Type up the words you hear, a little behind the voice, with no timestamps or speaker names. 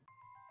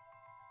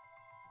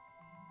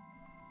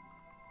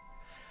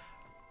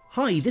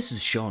Hi, this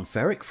is Sean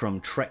Ferrick from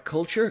Trek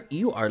Culture.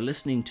 You are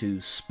listening to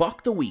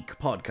Spock the Week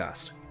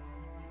podcast.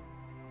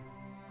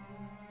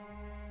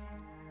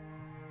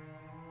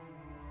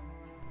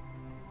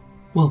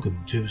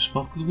 Welcome to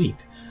Spock the Week,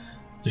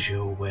 the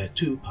show where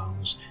two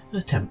pals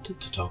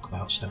attempt to talk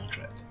about Star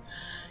Trek.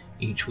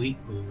 Each week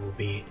we will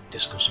be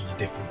discussing a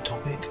different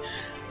topic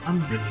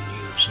and bringing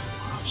you some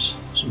laughs,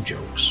 some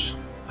jokes,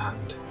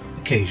 and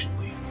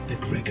occasionally a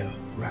Gregor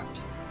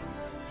rant.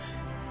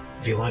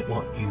 If you like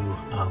what you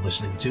are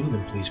listening to,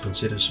 then please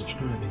consider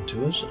subscribing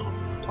to us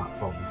on the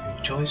platform of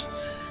your choice,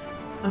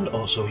 and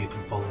also you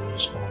can follow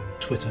us on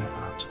Twitter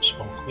at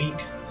Spock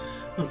Week,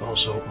 and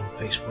also on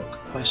Facebook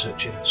by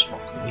searching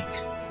Spock the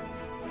Week.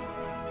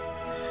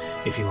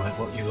 If you like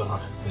what you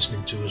are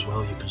listening to as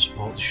well, you can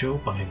support the show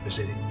by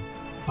visiting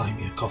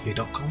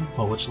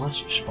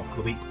buymeacoffee.com/Spock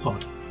the Week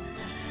pod.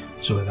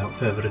 So without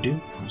further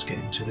ado, let's get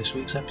into this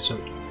week's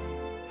episode.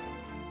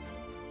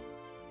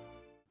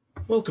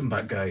 Welcome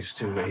back, guys,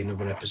 to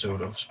another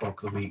episode of Spock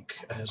the Week.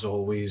 As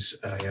always,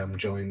 I am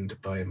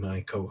joined by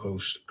my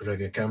co-host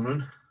Gregor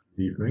Cameron.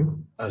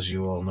 Evening. As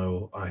you all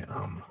know, I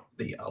am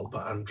the Alba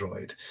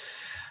Android.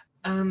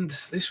 And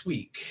this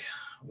week,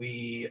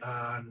 we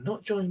are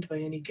not joined by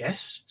any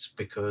guests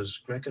because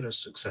Gregor has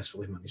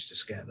successfully managed to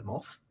scare them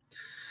off.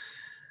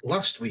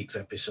 Last week's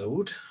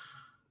episode,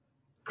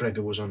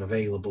 Gregor was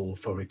unavailable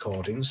for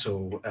recording,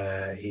 so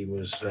he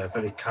was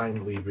very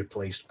kindly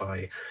replaced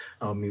by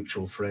our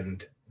mutual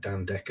friend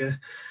Dan Decker,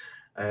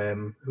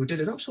 who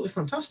did an absolutely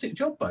fantastic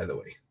job, by the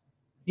way.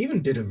 He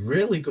even did a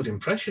really good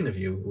impression of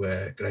you,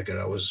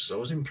 Gregor. I was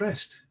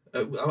impressed.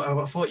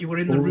 I thought you were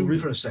in the room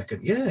for a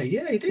second. Yeah,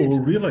 he did. Oh,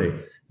 really?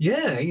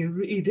 Yeah,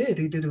 he did.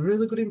 He did a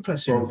really good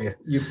impression of you.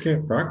 You've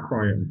kept that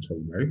quiet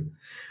until now.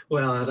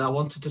 Well, I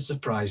wanted to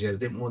surprise you. I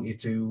didn't want you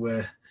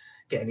to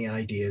get any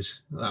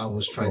ideas that I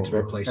was trying to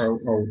replace.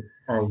 I'll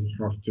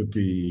have to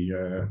be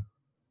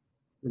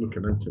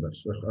looking into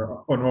this.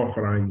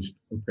 Unauthorised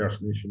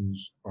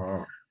impersonations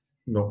are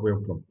not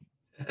welcome.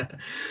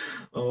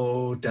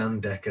 Oh, Dan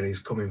Decker, he's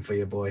coming for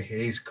you, boy.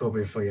 He's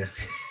coming for you.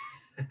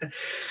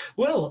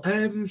 Well,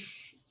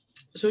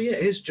 so yeah,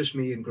 it's just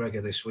me and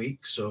Gregor this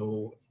week.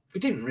 So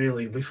we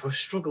were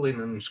struggling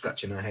and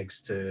scratching our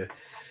heads to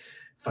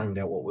find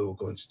out what we were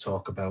going to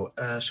talk about.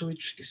 So we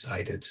just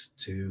decided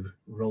to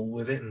roll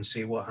with it and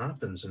see what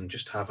happens and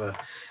just have a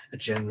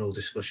general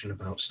discussion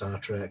about Star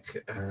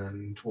Trek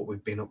and what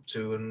we've been up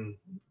to and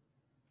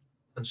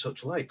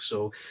such like.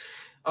 So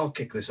I'll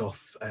kick this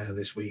off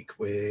this week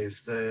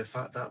with the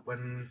fact that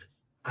when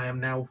I am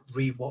now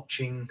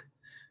re-watching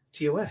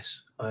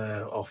TOS,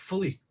 or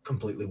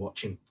completely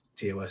watching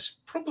TOS,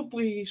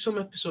 probably some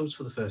episodes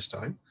for the first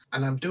time.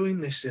 And I'm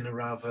doing this in a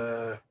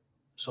rather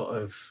sort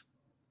of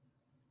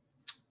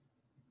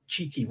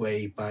cheeky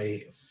way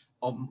by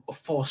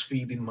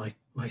force-feeding my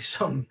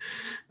son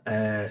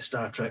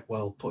Star Trek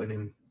while putting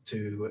him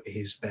to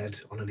his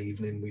bed on an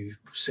evening. We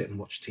sit and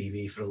watch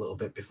TV for a little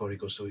bit before he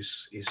goes to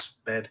his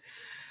bed.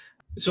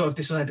 So I've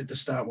decided to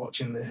start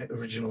watching the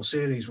original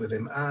series with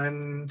him,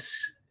 and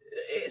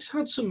it's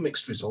had some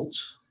mixed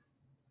results.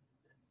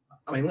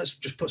 I mean, let's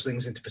just put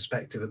things into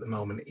perspective at the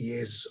moment. He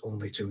is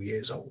only 2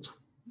 years old,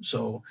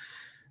 so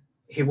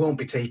he won't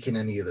be taking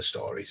any of the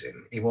stories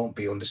in. He won't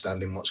be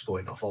understanding what's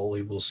going off. All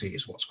he will see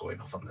is what's going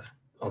off on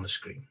the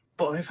screen.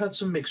 But I've had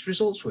some mixed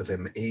results with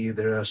him.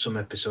 There are some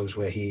episodes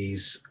where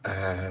he's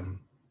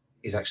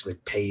actually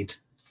paid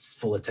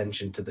full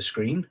attention to the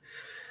screen.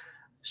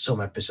 Some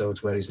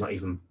episodes where he's not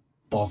even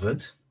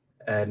bothered,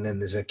 and then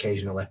there's an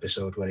occasional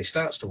episode where he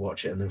starts to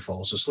watch it and then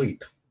falls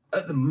asleep.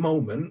 At the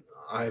moment,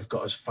 I've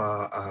got as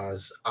far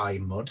as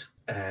iMud,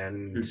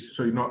 and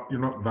so you're not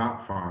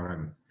that far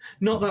in.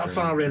 Not that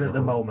far in at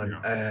the moment,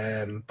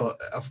 yeah. But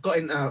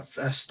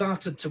I've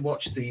started to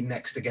watch the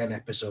Next Again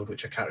episode,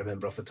 which I can't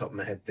remember off the top of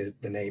my head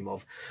the name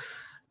of.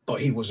 But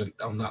he wasn't,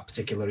 on that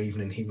particular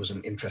evening, he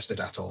wasn't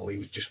interested at all. He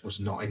just was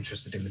not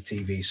interested in the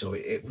TV, so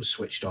it was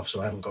switched off. So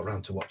I haven't got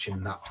around to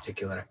watching that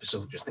particular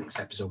episode. I just think it's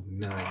episode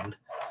 9.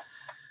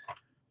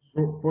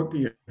 So what do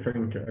you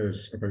think it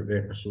is about the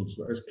episodes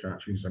that is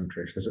catching his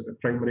interest? Is it the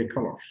primary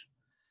colours?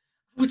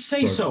 I would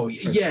say so.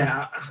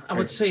 Yeah, I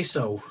would say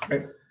so.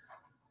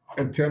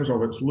 In terms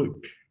of its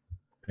look,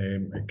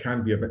 it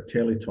can be a bit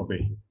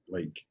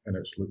Teletubby-like in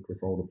its look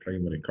with all the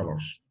primary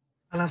colours.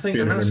 And I think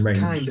that's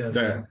kind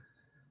of...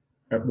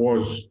 It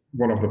was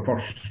one of the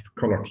first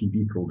colour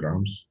TV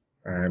programmes,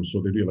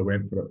 so they really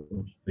went for it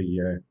with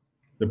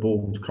the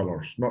bold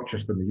colours, not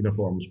just in the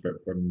uniforms, but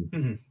when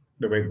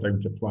they went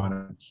down to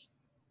planets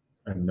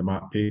and the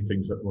map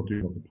paintings that were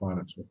doing of the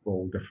planets with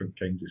all different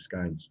kinds of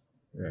skies.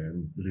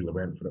 Really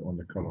went for it on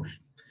the colours.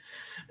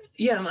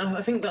 Yeah, and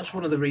I think that's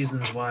one of the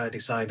reasons why I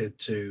decided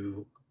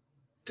to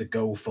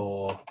go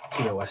for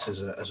TOS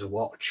as a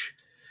watch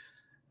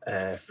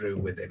through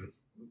with him,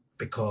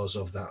 because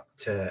of that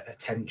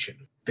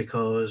attention.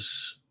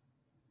 Because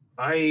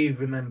I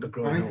remember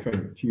growing up... I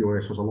think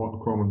TOS was a lot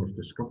in common with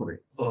Discovery.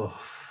 Oh,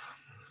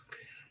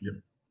 okay. Yep.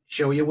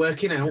 Show you're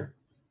working out.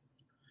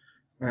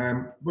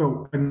 Yeah.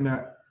 Well, in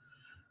that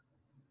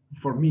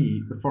for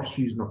me, the first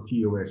season of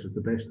TOS is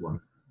the best one,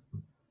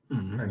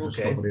 and Okay.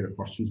 Discovery, the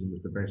first season,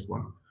 was the best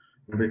one.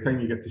 And by the time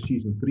you get to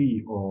season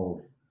 3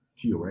 of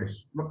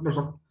TOS, there's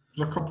a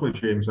couple of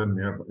gems in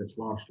there, but it's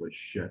largely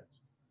shit.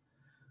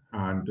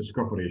 And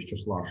Discovery is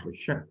just largely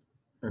shit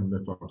in the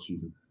third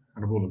season.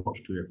 And I've only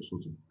watched 2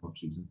 episodes of the third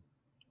season.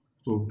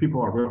 So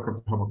people are welcome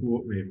to have a go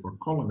at me for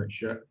calling it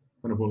shit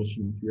when I've only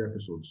seen 2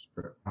 episodes,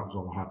 but that was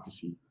all I had to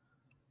see.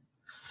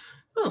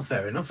 Well,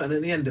 fair enough. And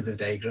at the end of the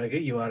day, Gregor,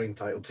 you are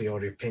entitled to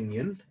your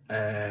opinion,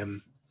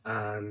 and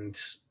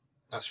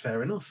that's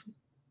fair enough.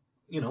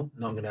 You know,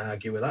 not going to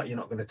argue with that. You're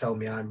not going to tell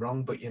me I'm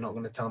wrong, but you're not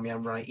going to tell me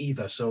I'm right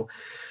either. So,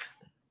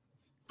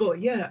 but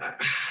yeah,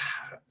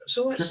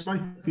 so let's. Just my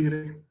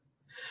theory.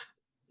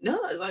 No,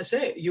 like I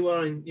say, you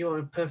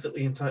are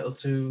perfectly entitled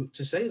to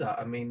say that.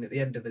 I mean, at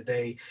the end of the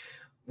day,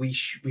 we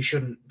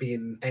shouldn't be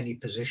in any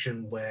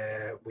position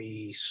where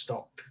we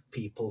stop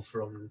people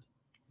from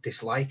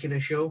disliking a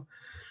show.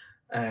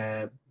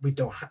 We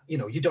don't,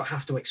 you don't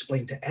have to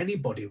explain to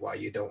anybody why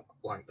you don't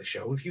like the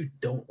show. If you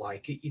don't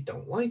like it, you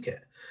don't like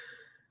it.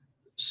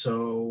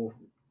 So,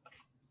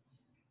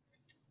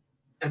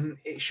 and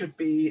it should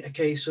be a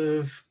case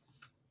of,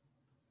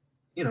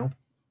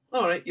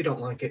 all right, you don't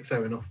like it,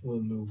 fair enough,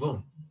 we'll move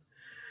on.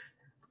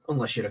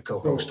 Unless you're a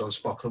co-host on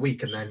Spock the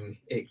Week, and then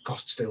it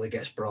constantly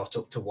gets brought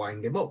up to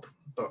wind him up.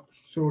 But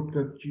so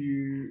did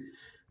you?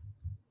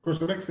 Because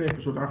the next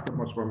episode after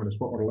Much Women is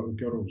what our little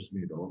girls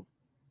made of.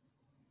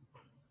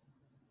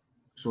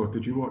 So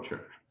did you watch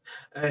it?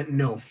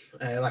 No,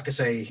 like I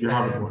say, you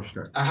haven't watched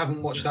it. I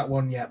haven't watched that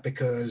one yet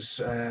because,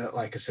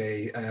 like I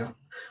say,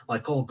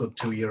 like all good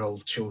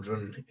 2-year-old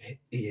children,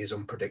 he is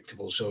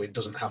unpredictable, so it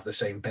doesn't have the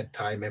same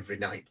bedtime every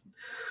night.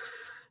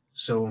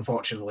 So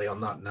unfortunately,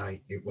 on that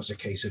night, it was a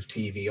case of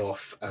TV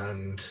off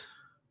and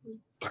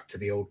back to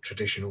the old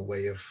traditional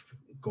way of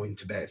going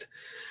to bed.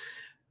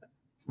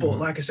 But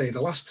like I say,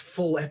 the last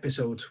full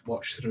episode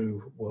watched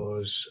through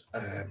was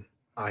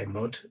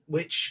iMud,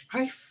 which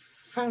I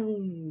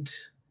found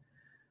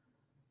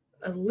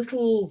a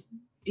little,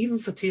 even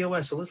for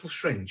TOS, a little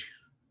strange.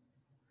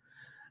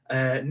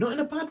 Not in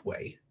a bad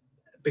way,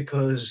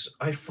 because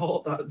I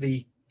thought that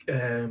the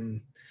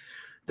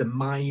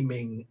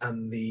miming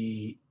and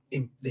the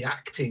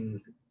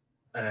acting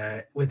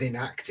within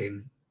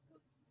acting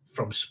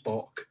from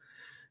Spock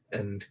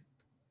and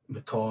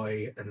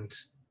McCoy and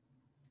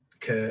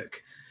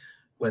Kirk,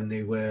 when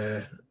they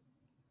were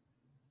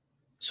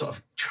sort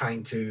of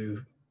trying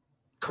to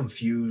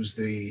confuse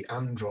the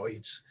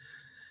androids,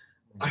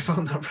 I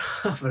found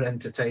that rather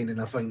entertaining.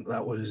 I think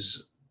that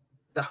was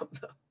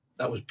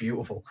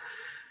beautiful.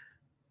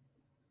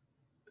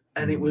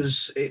 And it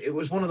was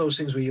one of those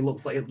things where you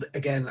look like,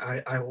 again,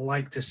 I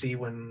like to see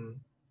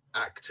when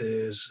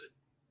actors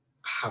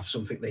have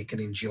something they can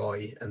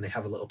enjoy and they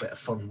have a little bit of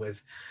fun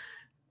with,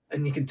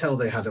 and you can tell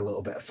they had a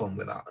little bit of fun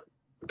with that,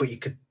 but you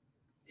could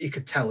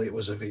tell it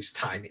was of his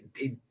time.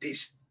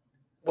 It's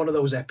one of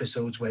those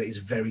episodes where it is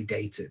very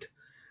dated,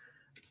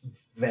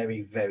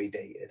 very, very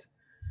dated.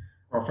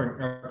 I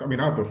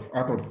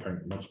don't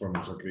think Much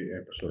Women's a great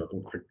episode. I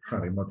don't think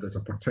Harry Mudd is a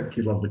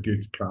particularly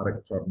good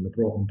character, and they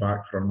brought him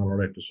back for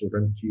another episode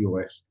in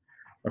TOS.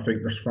 I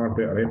think there's far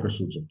better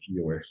episodes of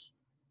TOS,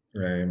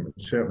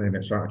 certainly in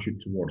its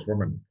attitude towards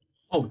women.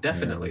 Oh,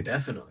 definitely.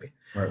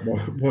 It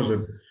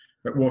wasn't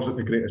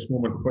the greatest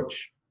moment,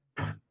 which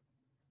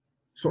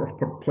sort of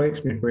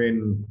perplexed me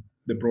when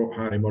they brought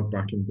Harry Mudd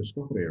back in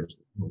Discovery.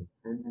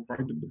 Why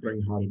did they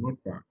bring Harry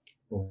Mudd back?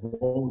 Of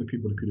all the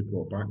people they could have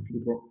brought back, they could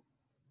have brought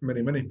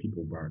many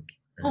people back.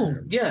 Oh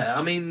yeah,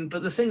 I mean,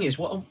 but the thing is,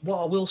 what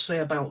I will say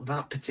about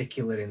that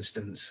particular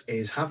instance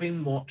is,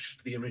 having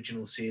watched the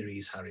original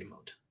series Harry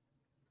Mudd,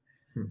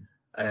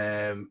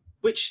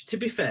 which, to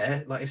be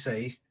fair, like I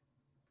say,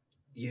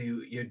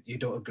 you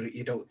don't agree,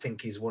 you don't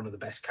think he's one of the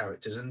best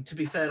characters, and to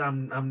be fair,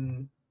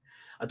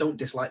 I don't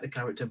dislike the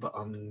character, but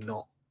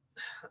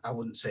I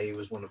wouldn't say he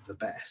was one of the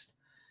best.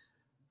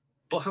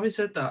 But having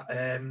said that,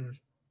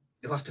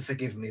 you'll have to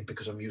forgive me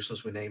because I'm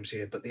useless with names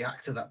here, but the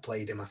actor that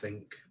played him, I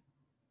think,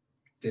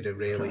 did a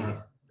really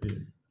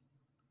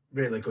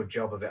good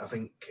job of it, I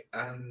think.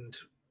 And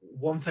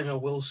one thing I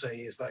will say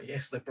is that,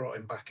 yes, they brought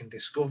him back in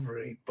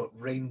Discovery, but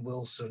Rainn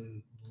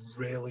Wilson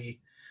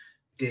really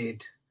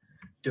did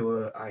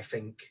do I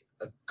think,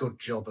 a good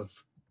job of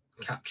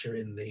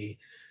capturing the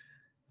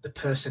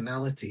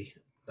personality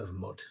of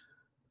Mudd.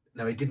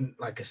 Now, he didn't,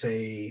 like I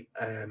say,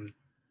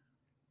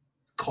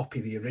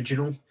 copy the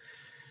original,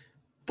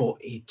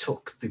 but he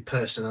took the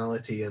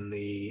personality and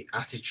the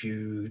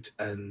attitude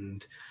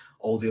and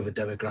all the other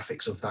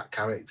demographics of that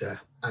character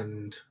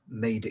and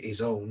made it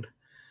his own,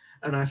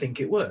 and I think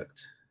it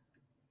worked.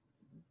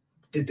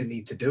 Did they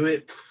need to do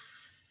it?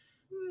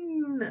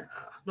 Nah,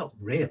 not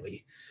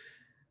really.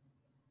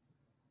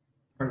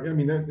 I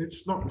mean,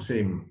 it's not the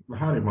same. The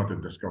Harry Mudd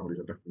in Discovery is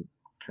a different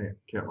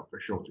kettle of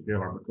fish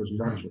altogether, because he's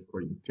actually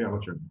quite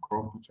intelligent and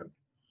competent.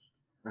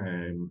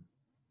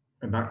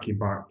 And that came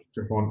back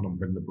to haunt them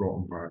when they brought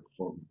him back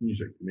for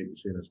Music to Make the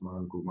Sanest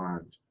Man Go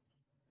Mad,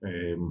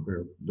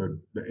 where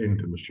the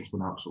ending was just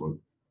an absolute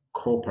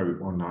cop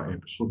out on that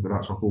episode, but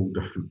that's a whole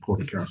different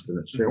podcast in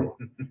itself.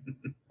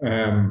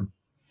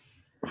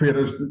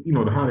 Whereas,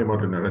 the Harry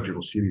Mudd in the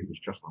original series was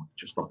just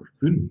a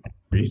buffoon,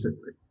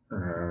 basically,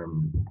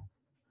 and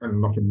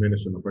nothing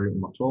menacing about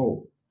him at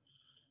all.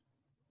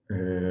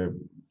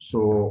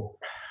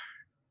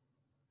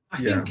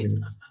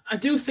 I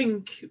do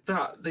think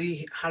that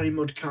the Harry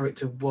Mudd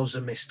character was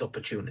a missed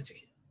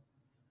opportunity.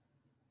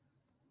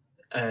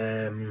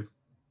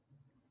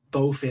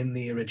 Both in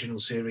the original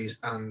series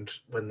and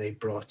when they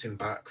brought him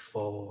back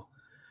for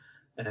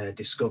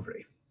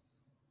Discovery.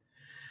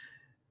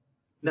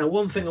 Now,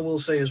 one thing I will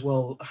say as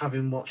well,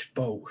 having watched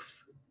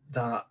both,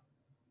 that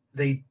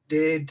they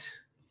did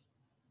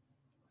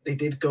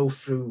go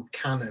through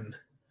canon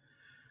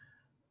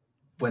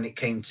when it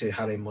came to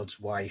Harry Mudd's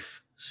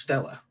wife,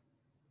 Stella.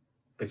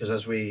 Because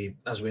as we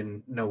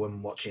know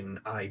when watching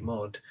I,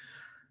 Mudd,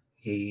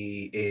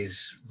 he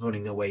is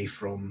running away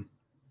from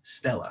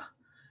Stella,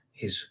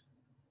 his,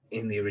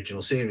 in the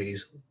original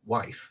series,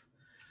 wife.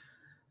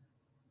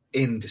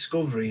 In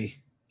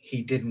Discovery,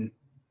 he didn't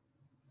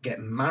get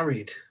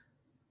married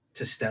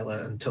to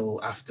Stella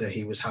until after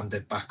he was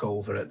handed back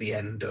over at the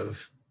end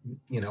of,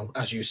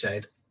 as you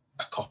said,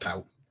 a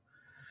cop-out.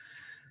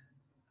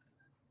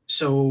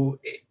 So,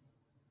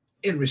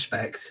 in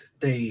respect,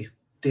 they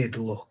did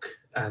look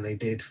and they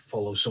did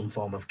follow some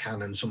form of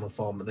canon,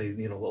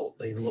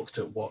 they looked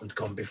at what had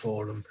gone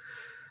before them.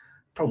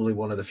 Probably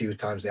one of the few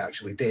times they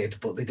actually did,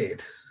 but they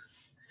did.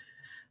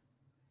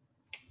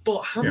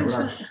 But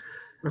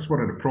that's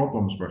one of the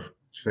problems with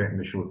setting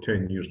the show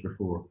 10 years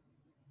before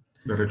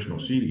the original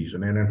series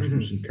and then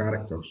introducing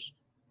characters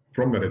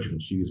from the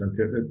original series, and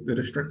they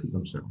restricted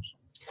themselves.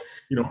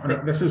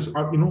 And this is,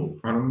 and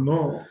I am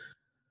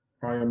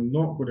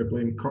not going to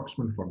blame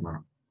Kurtzman for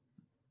that,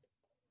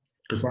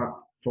 because that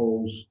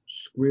falls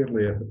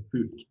squarely at the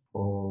foot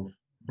of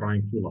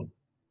Brian Fuller.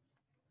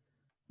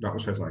 That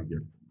was his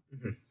idea.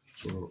 Mm-hmm.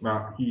 So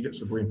that he gets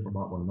the blame for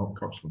that one, not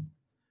Kurtzman.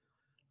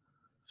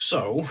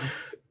 So,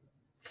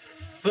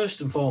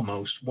 first and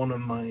foremost,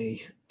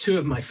 two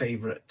of my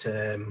favourite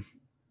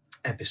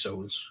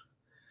episodes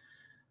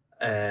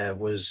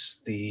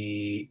was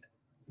the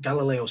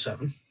Galileo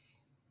 7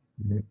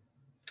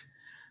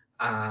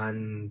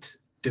 and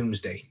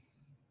Doomsday.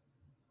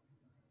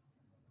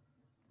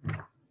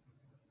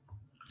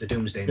 The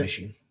Doomsday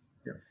Machine.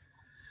 Yeah.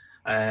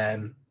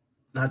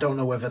 I don't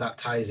know whether that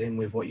ties in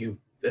with what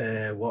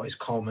is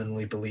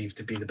commonly believed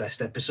to be the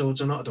best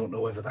episodes or not. I don't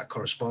know whether that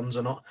corresponds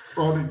or not.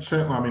 Well,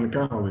 certainly,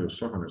 Galileo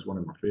 7 is one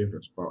of my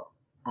favourites, but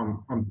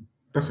I'm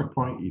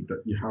disappointed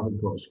that you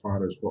haven't got as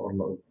far as What Our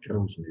Little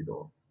Girls Made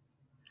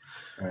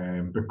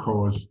Of.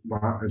 Because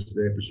that is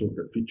the episode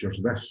that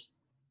features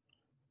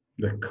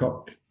the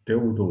Kirk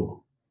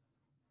dildo.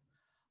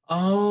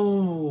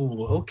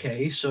 Oh,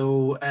 okay.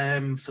 So,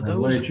 for those the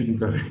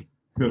legendary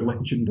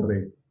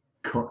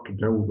Kirk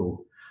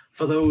dildo.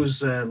 For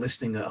those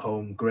listening at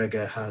home,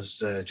 Gregor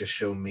has just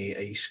shown me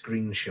a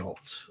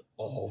screenshot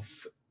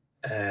of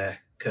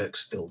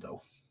Kirk's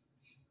dildo.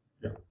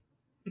 Yeah.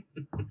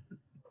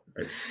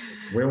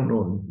 It's well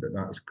known that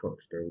that is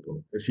Kirk's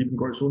dildo. It's even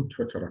got its own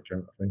Twitter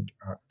account, I think,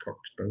 at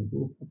Kirk's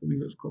dildo, I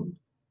believe it's called.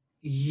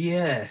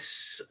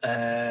 Yes,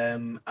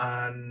 and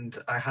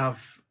I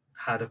have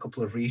had a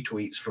couple of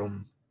retweets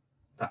from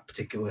that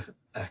particular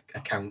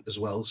account as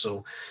well,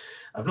 so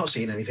I've not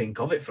seen anything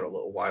of it for a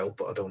little while,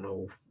 but I don't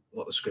know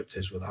what the script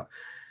is with that.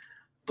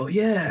 But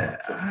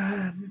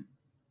yeah,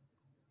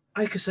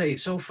 like I say,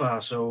 so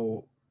far,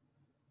 so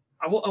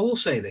I will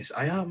say this,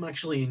 I am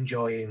actually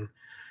enjoying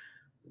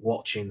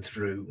watching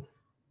through.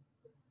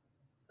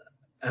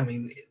 I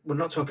mean, we're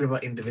not talking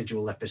about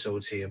individual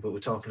episodes here, but we're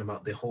talking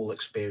about the whole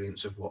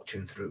experience of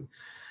watching through.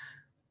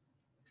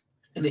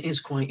 And it is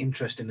quite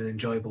interesting and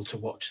enjoyable to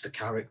watch the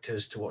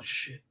characters, to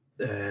watch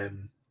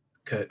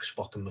Kirk,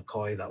 Spock, and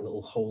McCoy, that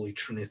little holy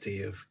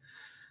trinity of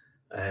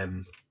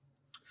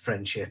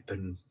friendship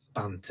and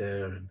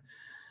banter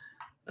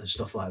and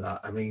stuff like that.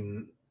 I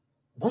mean,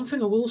 one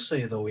thing I will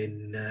say, though,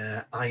 in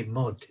I,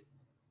 Mudd,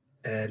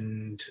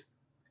 and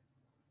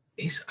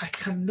is I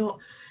cannot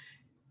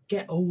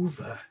get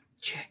over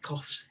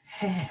Chekhov's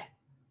hair.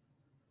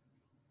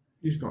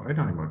 He's not in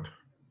I, Mudd.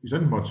 He's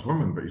in Mudd's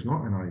Women, but he's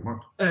not in I,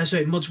 Mudd.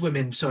 Sorry, Mudd's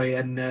Women, sorry,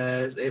 and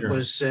it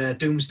was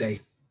Doomsday.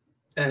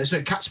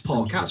 Sorry, Cat's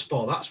Paw, Doomsday. Cat's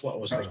Paw, that's what I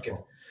was thinking.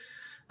 Paw.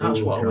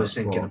 That's what I was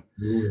thinking.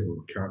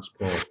 Oh, Cat's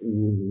Paw.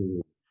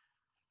 Ooh.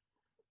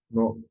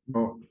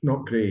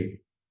 Not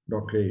great.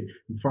 Not great.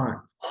 In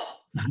fact,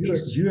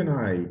 you and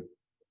I...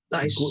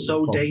 That is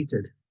so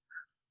dated.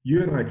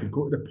 You and I could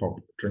go to the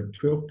pub, drink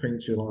 12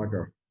 pints of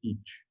lager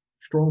each,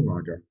 strong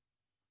lager,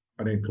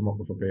 and then come up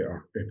with a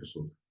better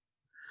episode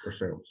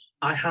ourselves.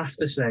 I have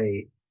to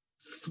say,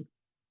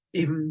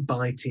 even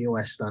by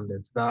TOS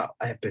standards, that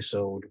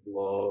episode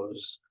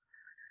was...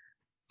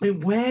 I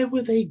mean, where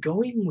were they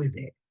going with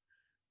it?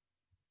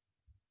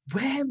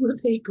 Where were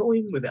they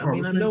going with it? Well,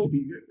 I mean,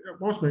 it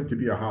was meant to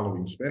be a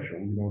Halloween special.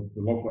 You know,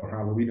 they love their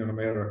Halloween in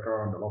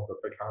America, and they love their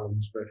big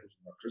Halloween specials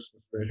and their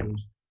Christmas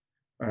specials.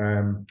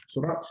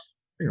 So that's,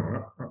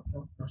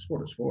 that's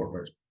what it's for.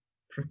 But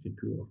pretty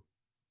poor.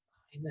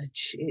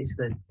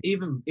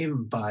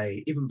 Even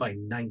by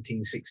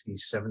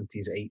 1960s,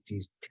 70s,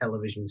 80s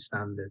television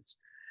standards,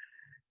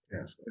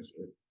 Yes,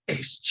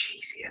 it's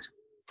cheesy as.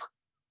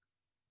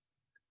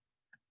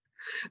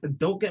 And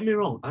don't get me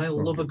wrong, I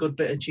love a good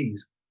bit of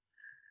cheese.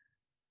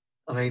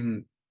 I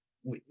mean,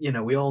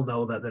 we all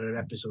know that there are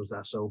episodes that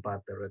are so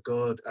bad they're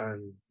good,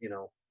 and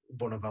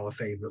one of our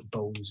favourite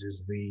bones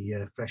is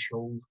the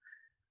Threshold,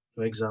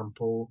 for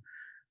example.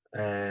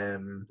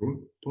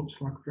 Don't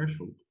slag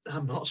Threshold.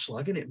 I'm not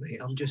slagging it, mate.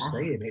 I'm just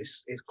classic. saying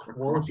it's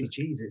quality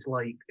cheese. It's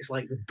like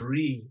the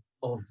brie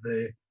of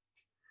the.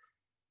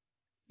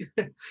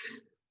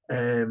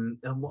 And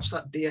what's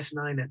that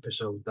DS9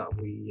 episode that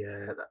we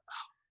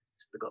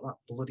they got that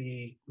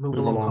bloody Move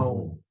Along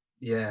Home?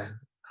 Yeah.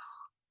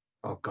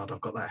 Oh God, I've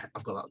got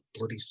that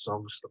bloody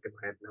song stuck in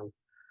my head now.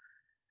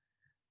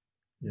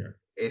 Yeah.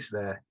 It's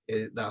there.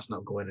 That's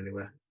not going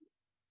anywhere.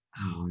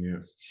 Yeah.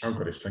 I've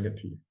got to sing it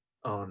to you.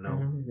 Oh no.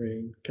 I'm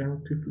rain,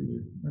 count to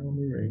breathe. I'm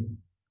rain.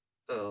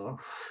 Oh.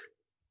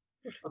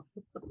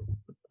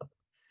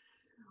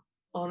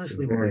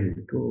 Honestly, so there boy.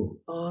 You go.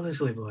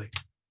 Honestly, boy.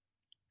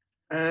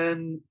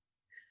 And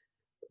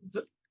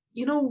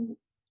you know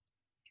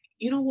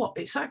what?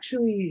 It's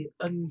actually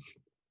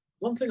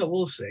one thing I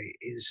will say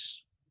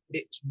is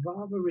it's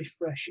rather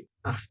refreshing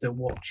after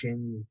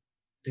watching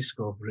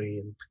Discovery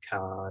and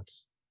Picard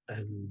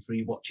and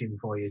rewatching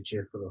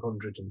Voyager for the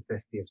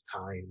 150th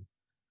time.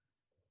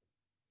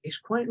 It's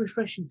quite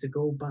refreshing to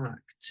go back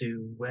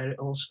to where it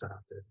all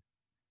started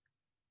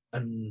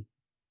and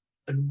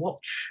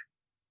watch.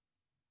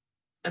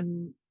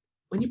 And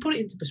when you put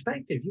it into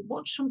perspective, you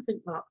watch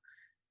something that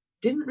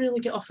didn't really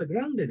get off the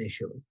ground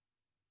initially.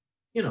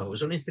 It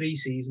was only 3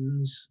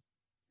 seasons.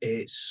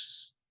 It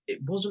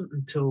wasn't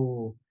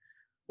until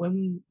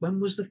when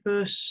was the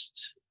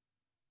first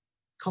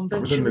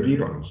convention? It was in the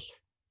reruns.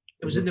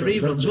 It was in the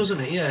reruns,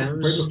 wasn't it? Yeah. It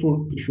was... Right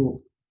before the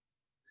show.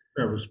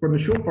 It was when the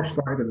show first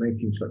started in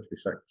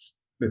 1966.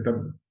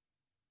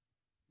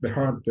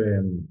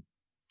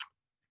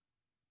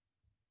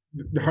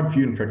 They had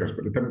viewing figures,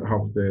 but they didn't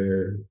have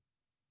the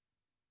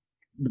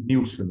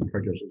Nielsen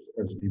figures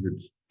as we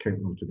would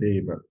count them today.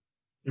 But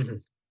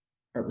it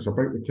was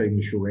about the time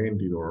the show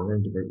ended, or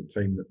around about the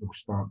time that they were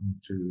starting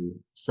to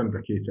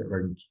syndicate it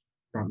around.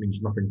 That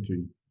means nothing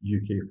to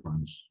UK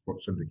fans,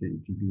 what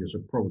syndicated TV is.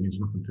 It probably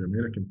means nothing to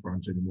American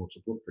fans anymore, so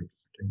I don't think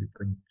it's the kind of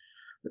thing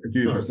that they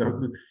do.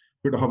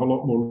 But they have a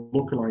lot more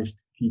localised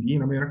TV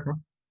in America.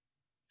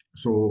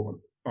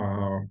 So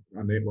a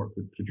network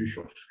would produce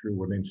your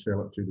show and then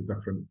sell it to the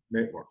different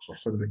networks or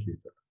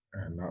syndicate it.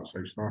 And that's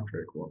how Star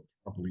Trek worked,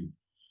 I believe.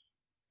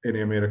 Any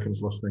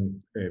Americans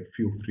listening,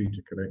 feel free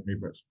to correct me,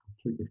 but it's a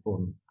completely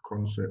foreign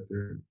concept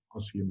to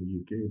us here in the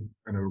UK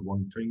in our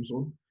one time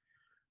zone.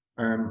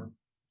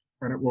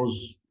 And it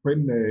was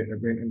when it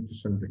went into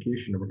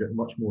syndication, they were getting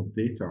much more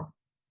data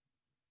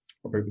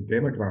about the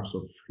demographics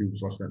of who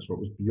was listening. So it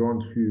was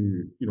beyond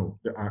who,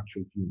 the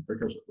actual viewing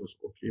figures. It was,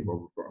 okay, well,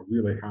 we've got a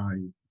really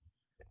high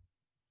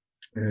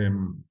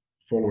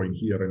following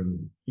here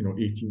in,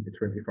 18 to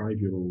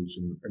 25-year-olds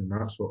and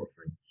that sort of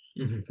thing.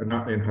 And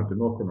that then had the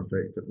knock-on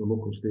effect that the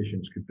local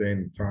stations could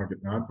then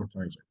target the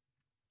advertising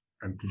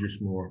and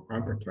produce more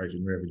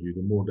advertising revenue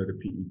the more they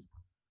repeated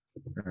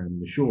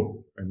the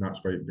show, and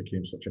that's why it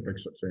became such a big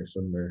success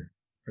in the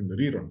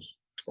reruns,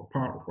 or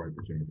part of why it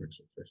became a big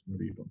success in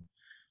the rerun.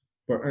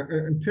 But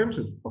in terms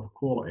of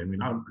quality, I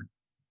mean,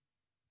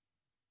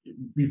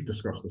 we've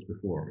discussed this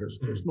before.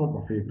 It's not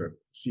my favourite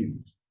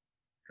series,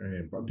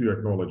 but I do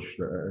acknowledge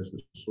that it is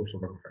the source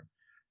of everything.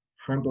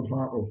 Hand on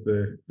heart, of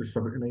the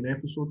 79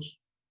 episodes,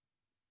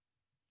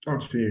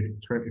 I'd say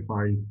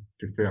 25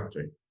 to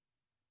 30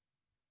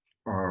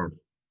 are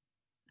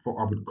what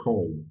I would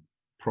call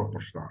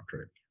proper Star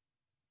Trek.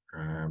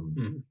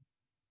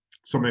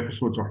 Some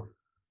episodes are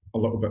a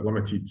little bit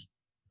limited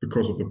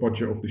because of the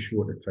budget of the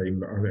show at the time.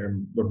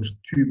 There was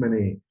too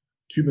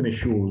many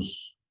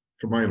shows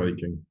for my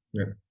liking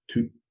that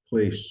took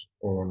place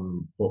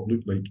on what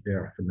looked like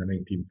Earth in the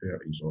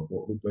 1930s, or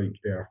what looked like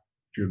Earth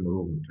during the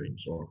Roman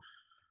times. Or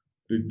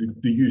they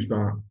used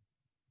that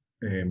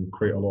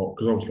quite a lot,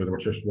 because obviously they were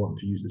just wanting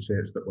to use the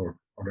sets that were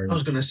around. I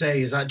was going to say,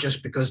 is that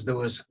just because there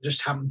was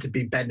just happened to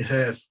be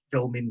Ben-Hur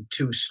filming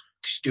 2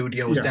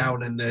 studios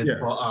down, and they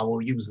thought, I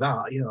will use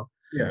that,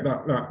 Yeah,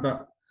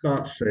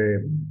 that's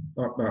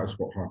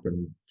what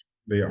happened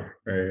there.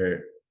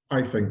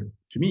 I think,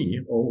 to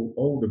me,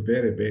 all the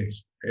very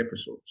best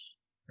episodes,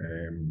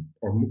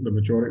 or the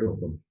majority of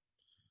them,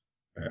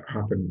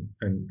 happen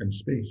in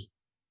space.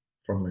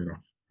 Funnily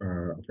enough,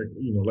 I think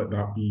let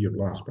that be your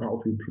last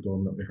battlefield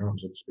predominantly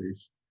happens in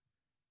space.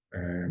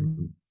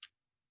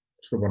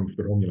 It's the one with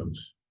the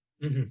Romulans.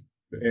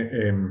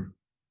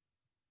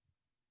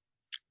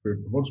 The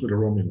ones with the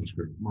Romulans,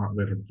 where Mark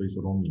Leonard plays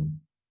the Romulan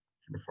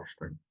for the first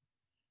time.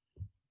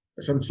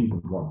 It's in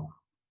season 1.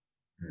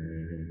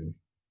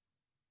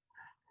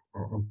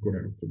 I'm going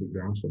to have to look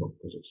the answer up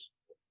because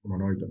I'm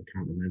annoyed that I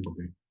can't remember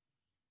the.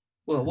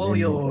 Well, while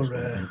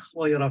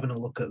you're having a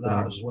look at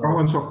that as well.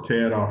 Balance of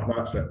Terror,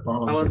 that's it.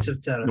 Balance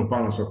of Terror. No,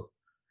 Balance of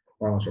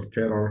Balance of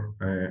Terror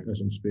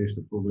is in space.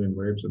 The Prothean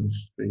Web's in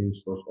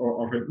space.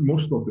 I think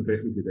most of the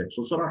really good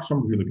episodes. There are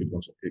some really good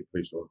ones that take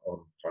place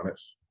on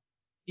planets.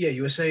 Yeah,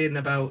 you were saying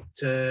about.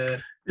 Yeah,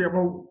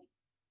 well,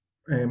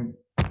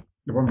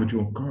 the one with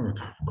Joe. God,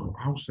 I've got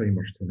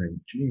Alzheimer's tonight.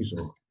 Jeez,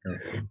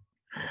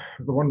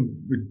 the one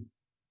with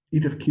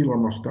Edith Keeler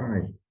Must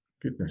Die.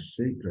 Goodness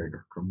sake,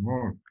 Gregor, come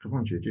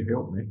on, JJ,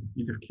 help me.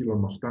 Edith Keeler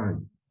Must Die.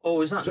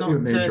 Oh, is that City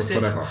on the Edge of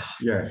Forever?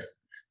 Yes.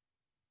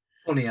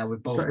 Funny how we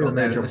both City got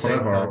there at the same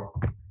time.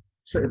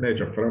 City on the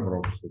Edge of Forever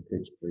obviously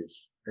takes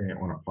place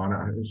on a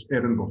planet. It's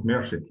Errand of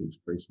Mercy takes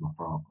place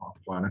on a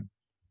planet.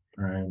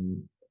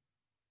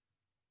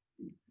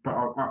 But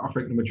I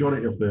think the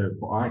majority of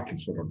what I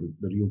consider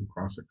the real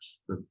classics,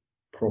 the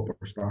proper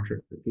Star Trek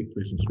that take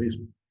place in space,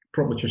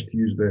 probably just to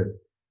use the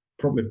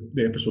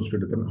episodes where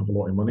they didn't have a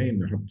lot of money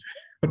and they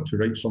had to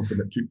write something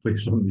that took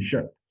place on the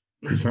ship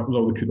because that was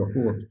all they could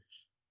afford.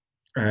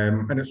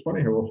 And it's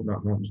funny how often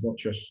that happens, not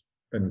just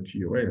in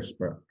TOS,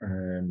 but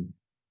in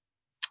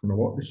a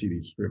lot of the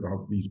series where they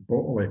have these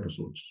bottle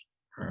episodes.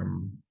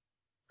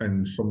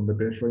 And some of the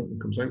best writing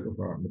comes out of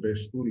that, and the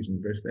best stories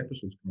and the best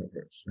episodes come out of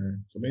it.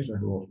 It's amazing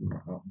how often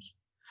that happens.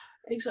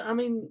 Exactly. I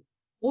mean,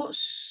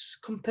 what's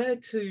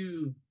compared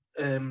to,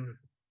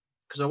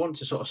 because I want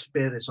to sort of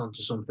spear this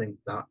onto something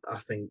that I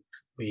think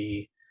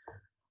we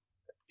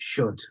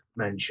should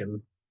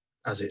mention,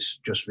 as it's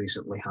just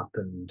recently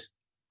happened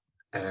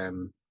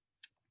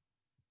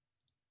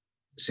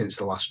since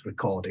the last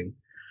recording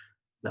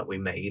that we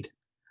made.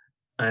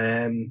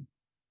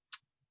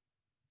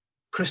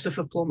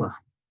 Christopher Plummer.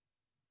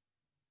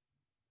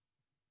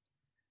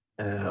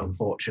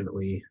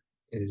 Unfortunately,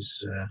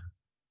 is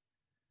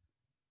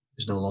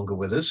no longer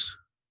with us.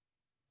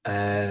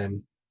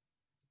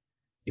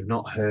 You've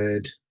not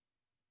heard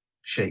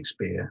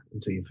Shakespeare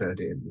until you've heard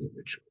it in the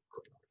original.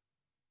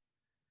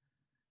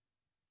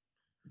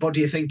 What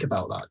do you think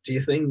about that? Do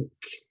you think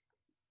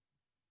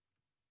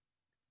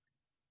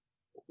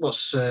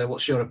what's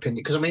your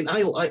opinion? Because I mean,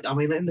 I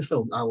mean, in the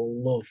film, I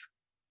love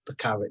the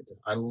character.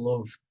 I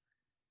love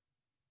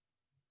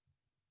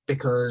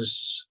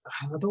because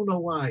I don't know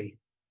why.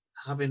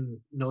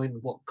 Knowing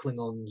what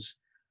Klingons,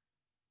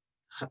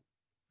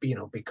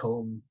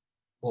 become,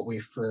 what we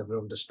further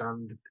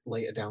understand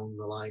later down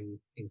the line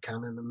in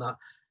canon and that.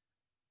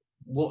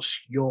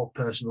 What's your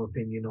personal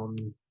opinion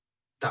on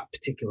that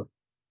particular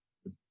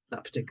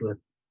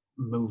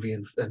movie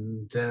and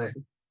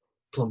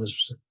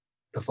Plummer's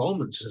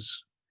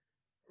performances?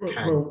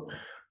 Well,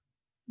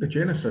 the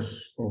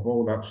genesis of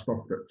all that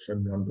stuff that's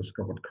in the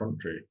Undiscovered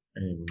Country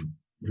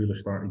really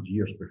started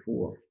years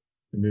before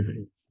the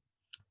movie.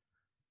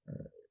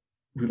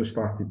 Really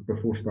started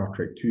before Star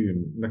Trek II,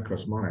 and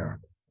Nicholas Meyer,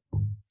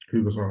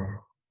 who was a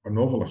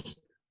novelist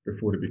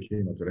before he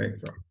became a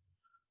director,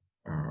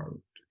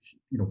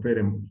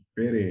 very,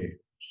 very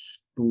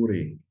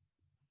story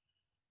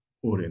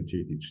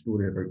orientated,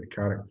 story about the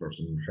characters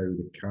and how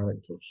the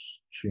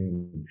characters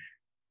change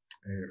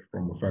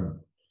from within.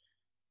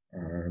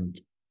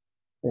 And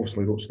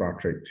obviously wrote Star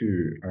Trek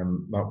II,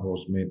 and that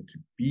was meant to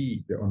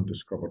be the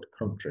Undiscovered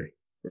Country,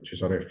 which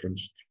is a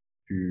reference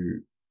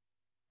to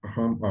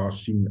a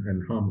scene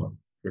in Hamlet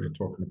where they're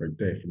talking about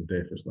death, and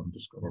death is the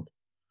undiscovered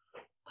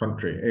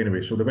country.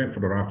 Anyway, so they went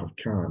for the Wrath of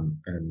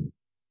Khan, and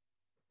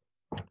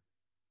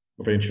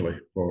eventually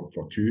for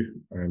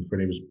two, and when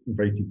he was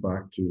invited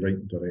back to write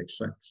and direct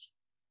 6,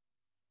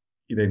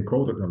 he then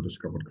called it the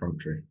Undiscovered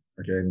Country,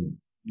 again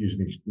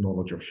using his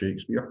knowledge of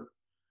Shakespeare.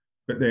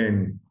 But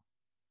then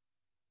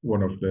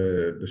one of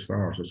the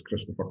stars is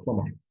Christopher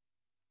Plummer,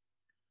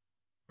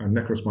 and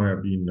Nicholas Meyer,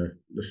 being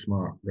the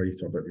smart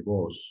writer that he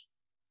was,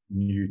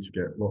 knew to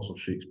get lots of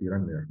Shakespeare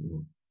in there.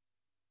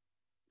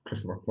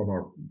 Christopher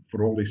Plummer,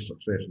 for all his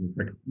success in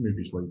big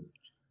movies like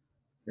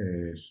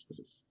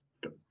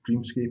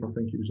Dreamscape, I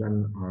think he was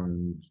in,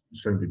 and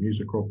Sound of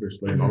Music,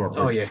 obviously, and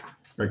other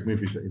big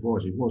movies that he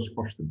was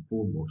first and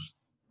foremost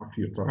a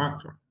theatre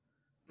actor.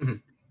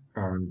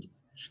 And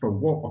still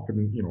what up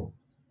and,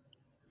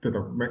 did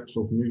a mix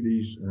of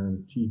movies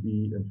and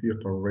TV and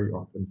theatre right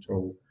up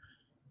until,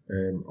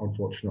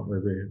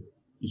 unfortunately,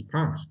 he's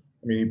passed.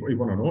 I mean, he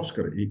won an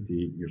Oscar at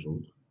 88 years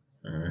old.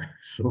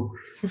 So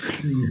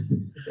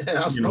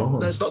that's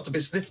not to be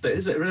sniffed at,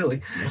 is it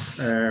really?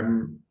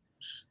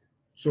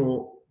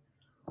 So,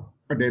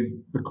 and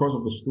then because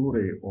of the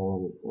story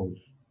of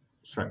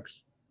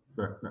 6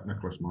 that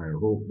Nicholas Meyer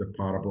wrote, the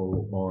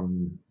parable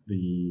on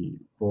the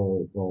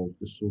fall of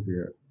the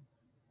Soviet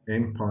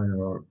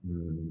Empire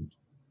and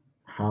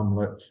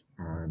Hamlet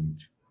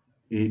and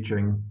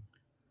aging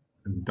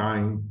and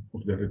dying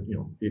of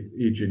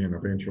aging and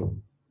eventual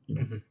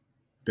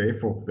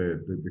death of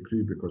the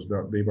crew, because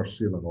they were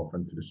sailing off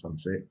into the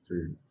sunset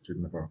to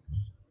never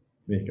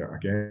make it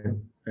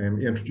again.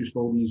 He introduced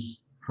all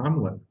these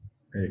Hamlet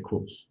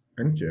quotes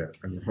into it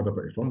and had a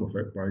bit of fun with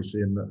it by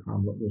saying that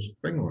Hamlet was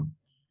Klingon.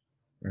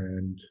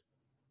 And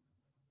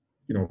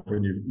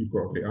when you've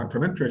got a great actor,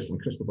 and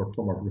interestingly, Christopher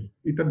Plummer,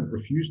 he didn't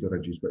refuse the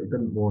ridges, but he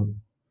didn't want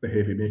the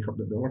heavy makeup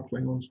that the other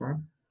Klingons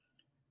had.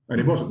 And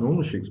he wasn't the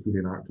only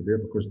Shakespearean actor there,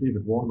 because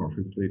David Warner,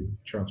 who played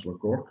Chancellor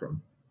Gorkron,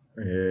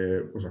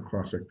 was a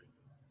classic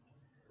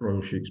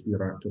Royal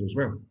Shakespeare actor as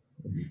well.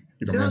 Been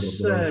a member of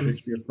the Royal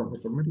Shakespeare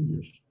Company for many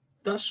years.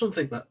 That's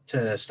something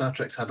that Star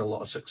Trek's had a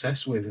lot of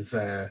success with.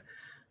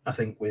 I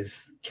think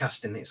with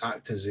casting its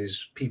actors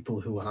is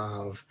people who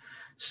have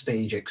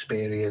stage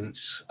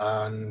experience,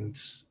 and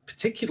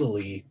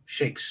particularly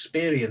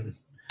Shakespearean.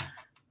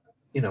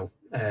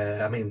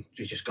 I mean,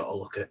 you just got to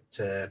look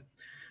at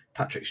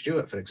Patrick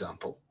Stewart, for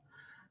example.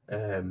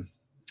 And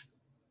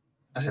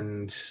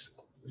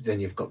then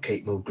you've got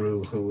Kate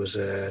Mulgrew, who was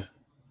a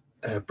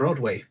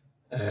Broadway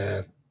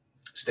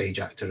stage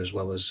actor as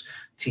well as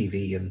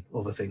TV and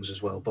other things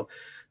as well. But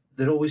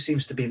there always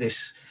seems to be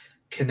this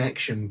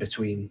connection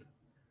between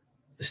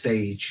the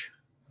stage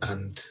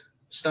and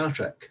Star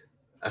Trek.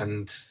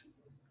 And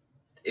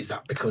is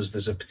that because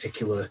there's a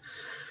particular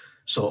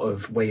sort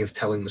of way of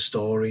telling the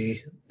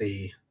story,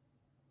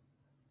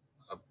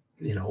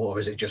 or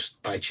is it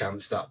just by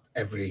chance that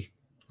every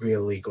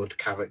really good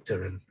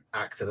character and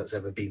actor that's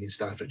ever been in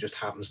Star Trek just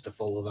happens to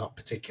follow that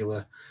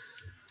particular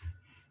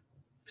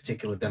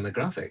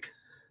demographic?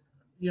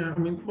 Yeah, I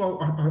mean,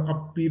 well,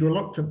 I'd be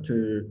reluctant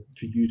to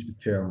use the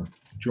term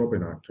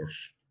jobbing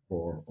actors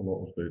for a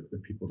lot of the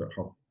people that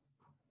have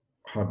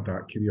had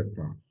that career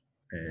path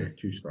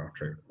to Star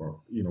Trek. But,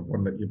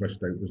 one that you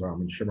missed out was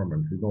Armin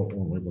Shimmerman, who not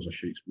only was a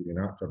Shakespearean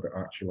actor, but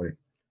actually,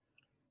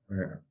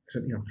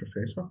 isn't he a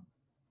professor?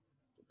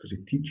 Because he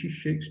teaches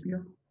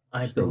Shakespeare.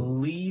 I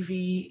believe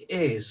he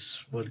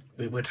is.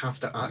 We would have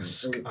to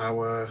ask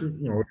our...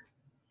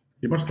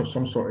 he must have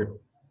some sort of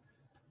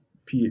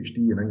PhD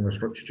in English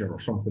literature or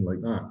something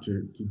like that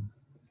to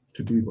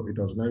do what he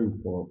does now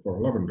for a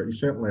living. But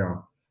he's certainly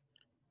a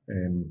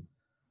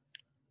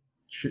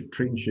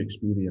trained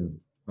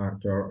Shakespearean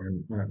actor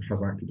and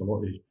has acted a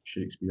lot of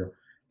Shakespeare.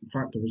 In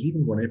fact, there was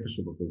even one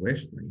episode of The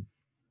West Wing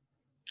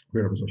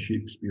where it was a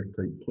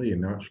Shakespeare-type play,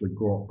 and they actually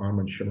got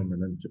Armin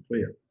Shimmerman in to play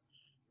it.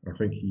 I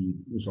think he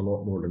was a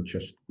lot more than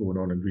just going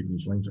on and reading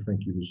his lines. I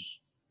think he was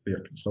there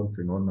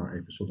consulting on that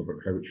episode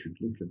about how it should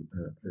look,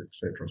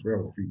 etc. as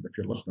well. If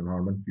you're listening,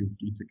 Armin, feel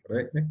free to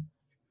correct me.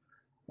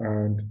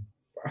 And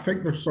I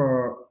think there's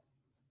a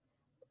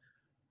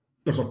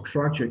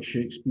tragic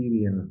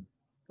Shakespearean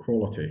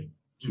quality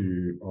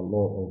to a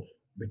lot of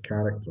the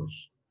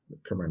characters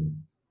that come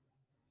in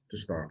to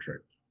Star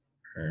Trek.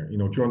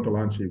 John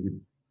Delancey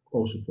would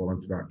also fall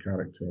into that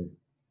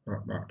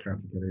that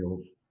category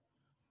of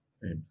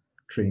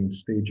trained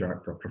stage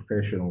actor,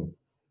 professional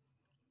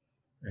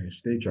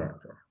stage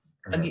actor.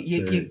 And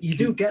you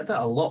do get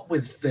that a lot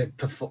with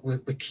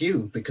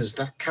Q, because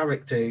that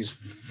character is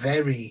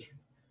very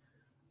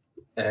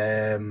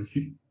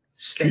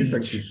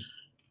stage.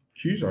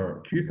 Q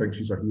thinks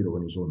he's a hero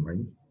in his own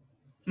mind,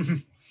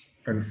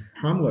 and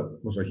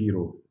Hamlet was a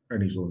hero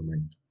in his own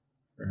mind,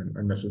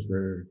 and this is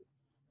the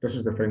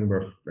thing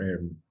with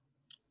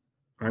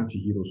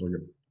anti-heroes, or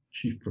your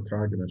chief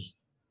protagonist,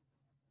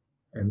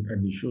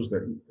 and he shows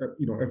that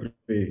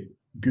every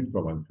good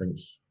villain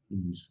thinks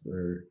he's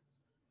the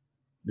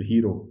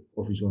hero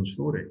of his own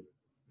story,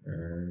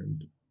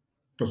 and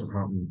doesn't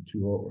happen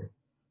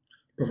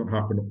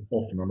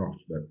often enough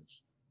that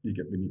you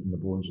get the meat and the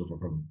bones of a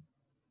villain.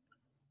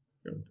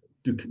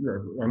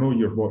 I know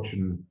you're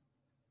watching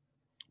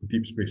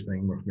Deep Space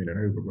Nine with me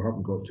now, but we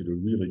haven't got to the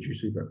really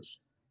juicy bits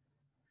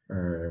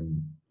where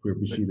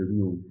we see the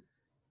real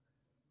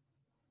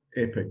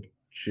epic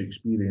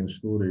Shakespearean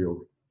story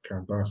of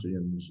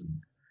Cardassians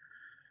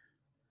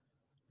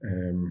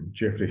and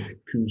Jeffrey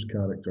Combs'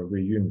 character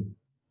Ray Yun,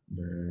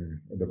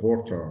 the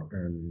Vorta,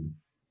 and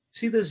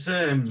see, there's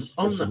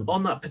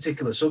on that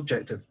particular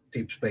subject of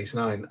Deep Space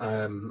Nine.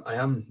 I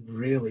am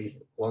really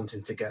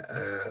wanting to get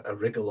a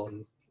wriggle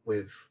on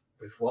with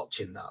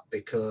watching that,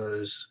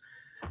 because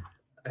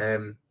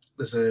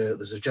there's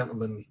a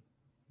gentleman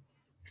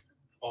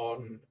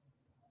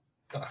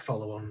that I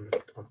follow on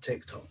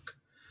TikTok,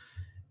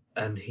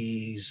 and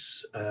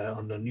he's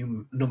on a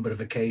new number of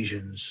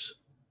occasions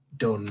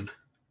done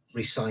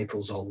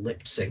recitals or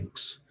lip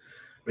syncs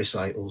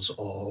recitals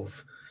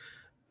of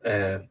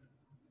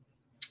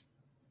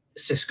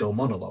Sisko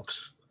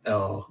monologues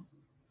or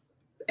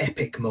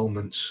epic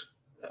moments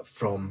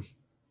from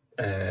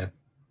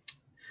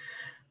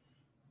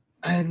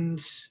and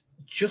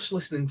just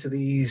listening to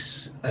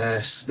these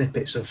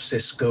snippets of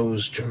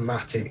Sisko's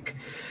dramatic,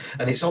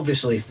 and it's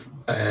obviously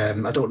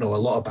I don't know a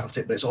lot about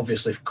it, but it's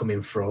obviously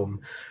coming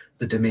from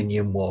the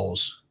Dominion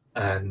Wars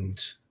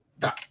and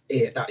that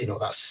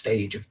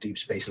stage of Deep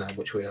Space Nine,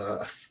 which we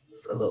are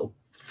a little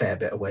fair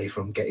bit away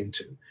from getting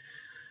to.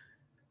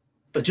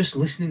 But just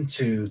listening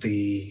to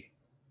these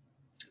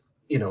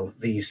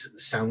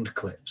sound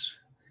clips,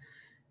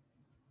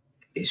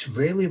 it's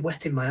really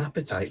whetting my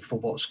appetite for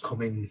what's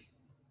coming,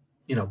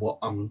 what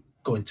I'm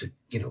going to,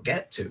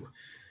 get to.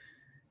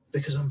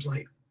 Because I'm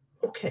like,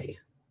 okay,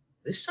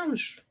 this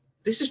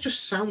is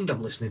just sound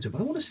I'm listening to,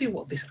 but I want to see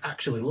what this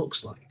actually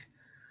looks like.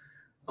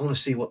 I want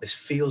to see what this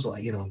feels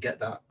like, and get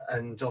that.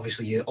 And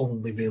obviously you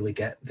only really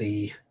get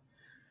the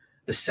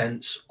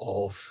sense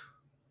of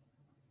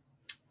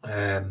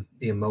the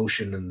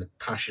emotion and the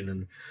passion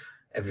and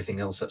everything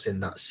else that's in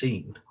that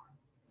scene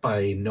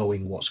by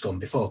knowing what's gone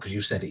before, because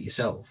you said it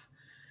yourself.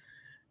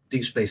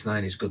 Deep Space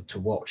Nine is good to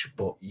watch,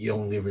 but you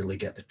only really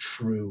get the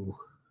true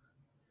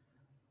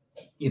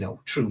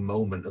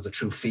moment, or the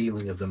true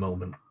feeling of the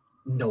moment,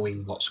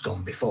 knowing what's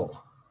gone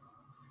before.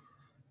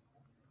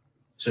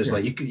 So it's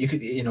like you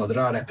could there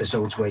are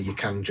episodes where you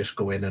can just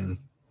go in and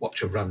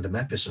watch a random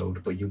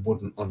episode, but you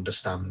wouldn't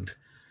understand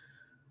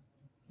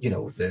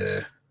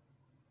the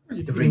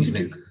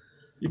reasoning.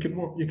 You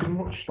can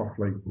watch stuff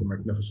like The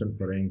Magnificent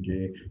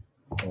Ferengi,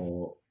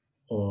 or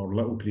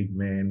Little Green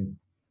Men,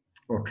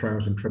 or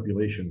Trials and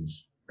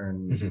Tribulations,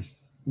 and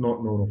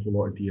not know an awful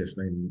lot of DS9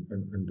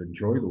 and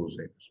enjoy those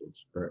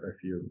episodes. But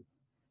if you've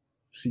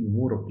seen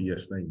more of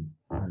DS9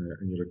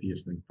 and you're a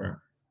DS9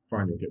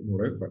 fan, you'll get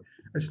more out of it.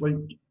 It's like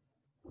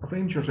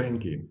Avengers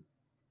Endgame.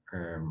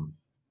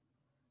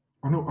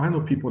 I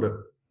know people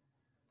that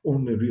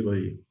only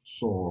really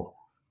saw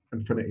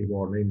Infinity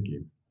War and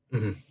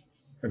Endgame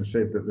and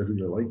said that they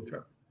really liked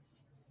it,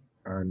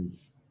 and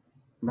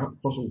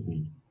that puzzled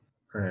me.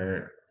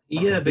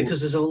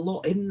 Because there's a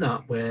lot in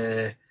that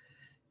where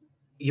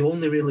you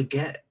only really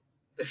get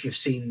if you've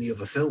seen the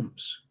other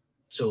films.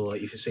 So,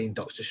 like, if you've seen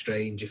Doctor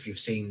Strange, if you've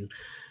seen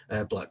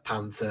Black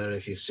Panther,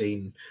 if you've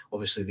seen,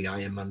 obviously, the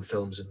Iron Man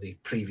films and the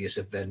previous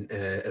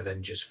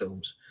Avengers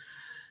films.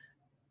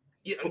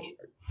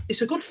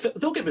 It's a good film.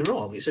 Don't get me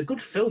wrong, it's a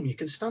good film. You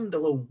can stand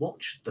alone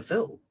watch the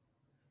film.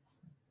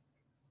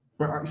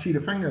 But see, the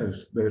thing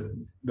is, the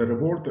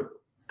reward that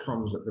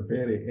comes at the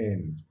very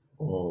end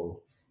of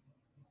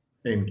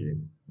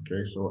Endgame.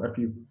 Okay, so if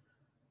you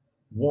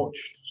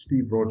watched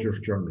Steve Rogers'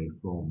 journey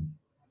from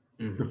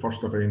the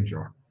first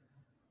Avenger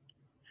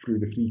through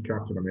the 3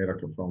 Captain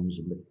America films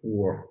and the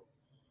 4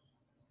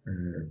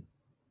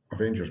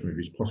 Avengers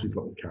movies, plus his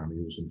little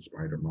cameos in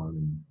Spider-Man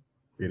and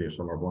various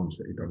other ones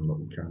that he done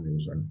little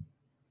cameos in.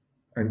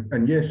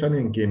 And yes, in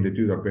Endgame they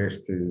do their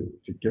best to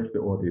give the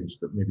audience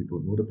that maybe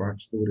don't know the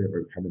backstory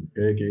about him and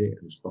Peggy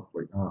and stuff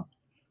like that.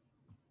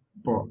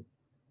 But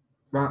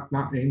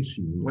that end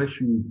scene, unless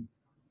you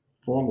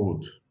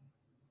followed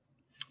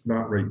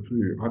that right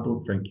through, I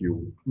don't think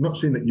I'm not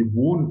saying that you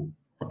won't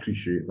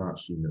appreciate that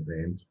scene at the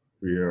end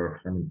where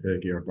him and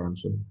Peggy are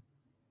dancing,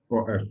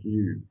 but if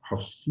you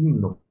have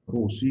seen the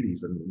whole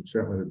series and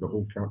certainly the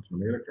whole Captain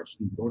America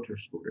Steve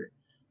Rogers story,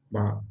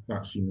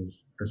 that scene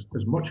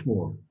is much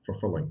more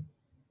fulfilling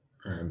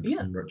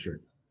and richer.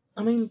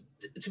 I mean,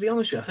 to be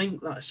honest with you, I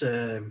think that's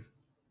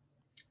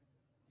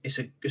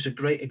it's a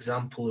great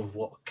example of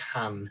what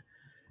can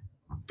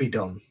be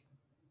done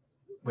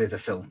with a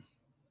film.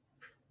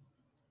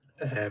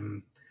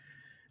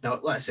 Now,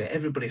 like I say,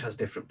 everybody has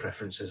different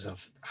preferences,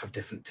 have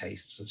different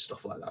tastes and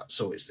stuff like that.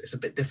 So it's a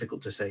bit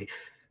difficult to say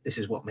this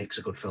is what makes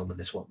a good film and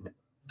this what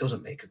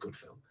doesn't make a good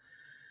film.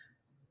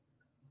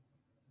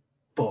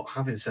 But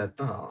having said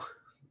that,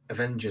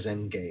 Avengers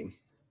Endgame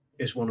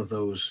is one of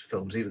those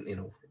films, even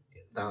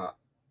that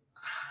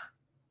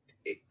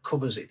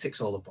it ticks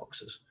all the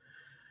boxes.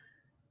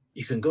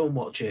 You can go and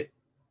watch it,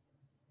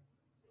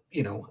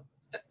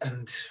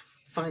 and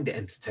find it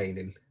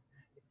entertaining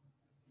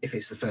if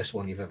it's the first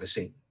one you've ever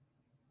seen.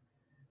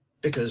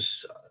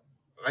 Because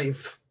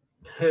I've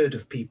heard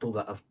of people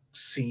that have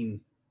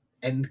seen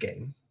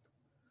Endgame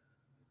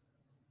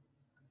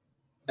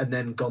and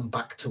then gone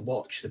back to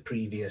watch the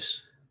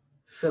previous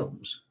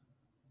films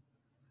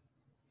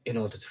in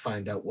order to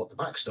find out what the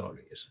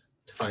backstory is,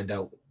 to find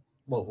out,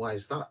 well, why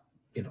is that,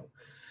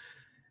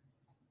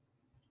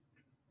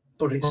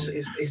 But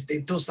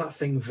it does that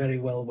thing very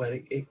well where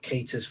it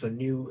caters for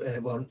new.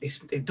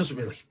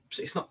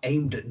 It's not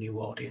aimed at new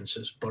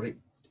audiences, but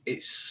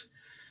there's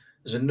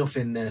enough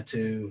in there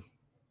to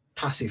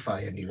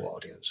pacify a new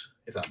audience,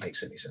 if that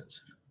makes any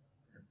sense.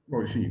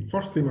 Well, you see,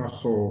 first time I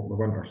saw The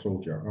Winter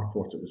Soldier, I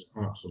thought it was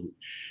absolute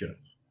shit.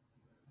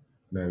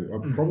 Now,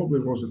 it probably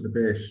wasn't the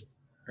best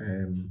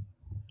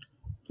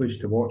place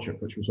to watch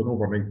it, which was an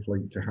overnight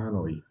flight to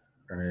Hanoi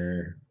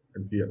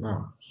in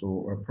Vietnam.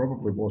 So it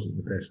probably wasn't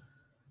the best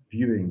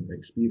viewing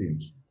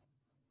experience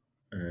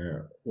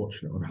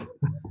watching it on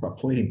a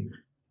plane.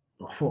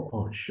 But I thought,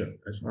 oh shit,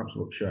 it's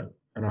absolute shit.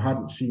 And I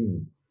hadn't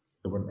seen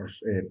the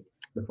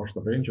first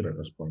Avenger at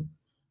this point.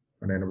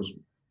 And then it was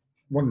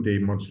one day,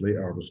 months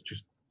later, I was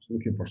just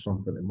looking for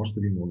something. It must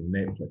have been on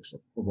Netflix.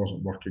 It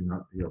wasn't working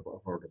that day or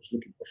whatever. I was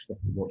looking for stuff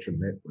to watch on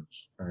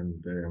Netflix.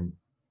 And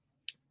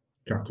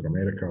Captain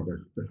America,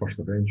 the first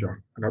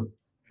Avenger. And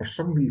for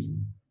some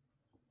reason,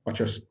 I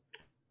just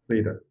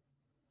played it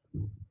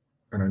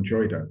and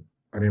enjoyed it.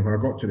 And then when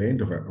I got to the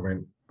end of it, I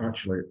went,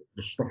 actually,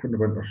 there's stuff in The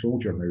Winter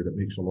Soldier now that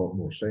makes a lot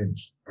more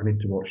sense. I need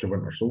to watch The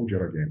Winter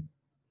Soldier again.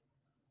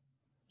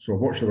 So I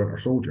watched The Winter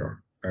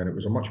Soldier, and it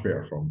was a much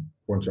better film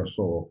once I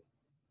saw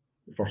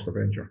the first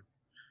Avenger.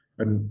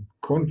 And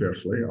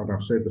conversely, and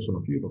I've said this on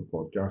a few of the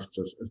podcasts,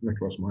 as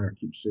Nicholas Meyer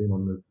keeps saying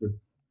on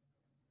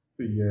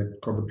the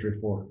commentary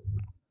for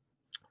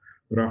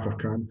The Wrath of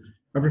Khan,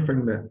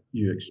 everything that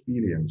you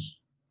experience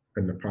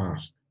in the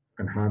past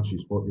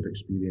enhances what you're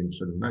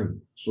experiencing now.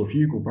 So if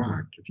you go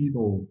back, if you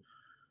know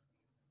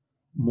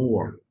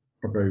more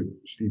about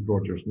Steve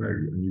Rogers now,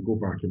 and you go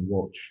back and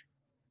watch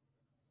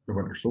The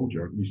Winter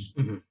Soldier, you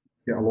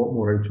get a lot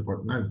more out of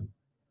it now.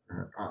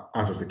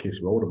 As is the case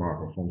with all the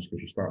Marvel films,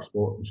 because you start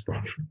spotting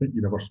stuff that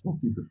you never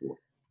spotted before.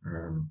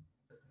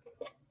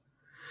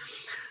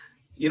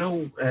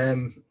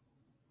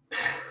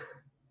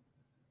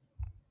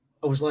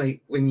 I was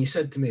like, when you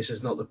said to me, this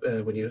is not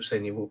the when you were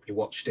saying you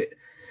watched it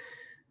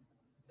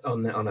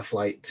on a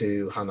flight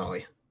to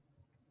Hanoi,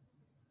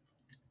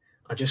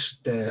 I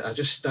just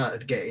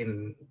started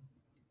getting,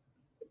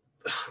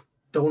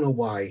 don't know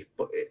why,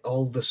 but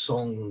all the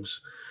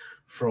songs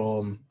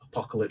from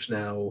Apocalypse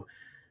Now,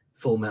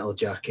 Full Metal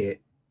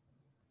Jacket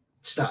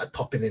started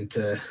popping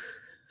into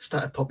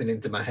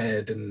my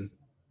head, and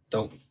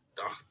don't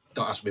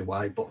ask me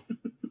why, but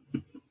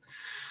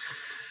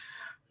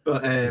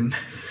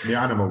the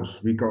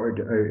Animals, we got to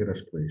get out of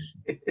this place.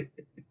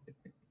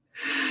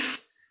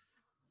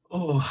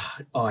 oh,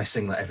 I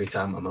sing that every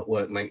time I'm at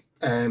work, mate.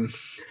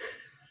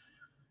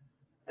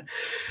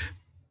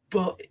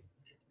 But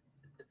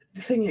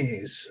the thing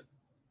is,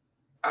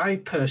 I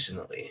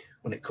personally,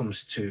 when it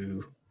comes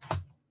to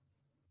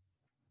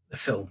the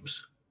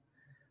films,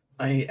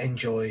 I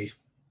enjoy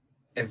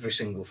every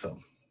single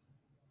film.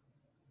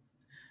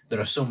 There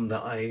are some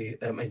that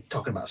I'm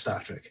talking about Star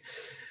Trek.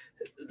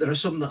 There are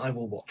some that I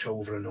will watch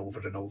over and over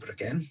and over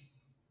again,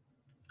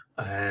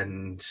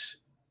 and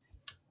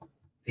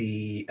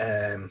the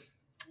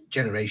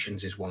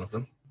Generations is one of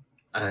them,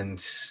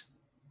 and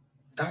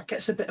that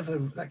gets a bit of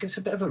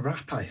a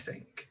rap, I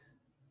think.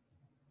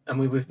 And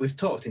we've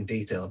talked in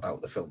detail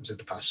about the films in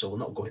the past, so we'll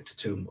not go into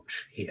too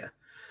much here.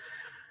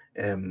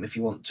 If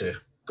you want to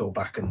go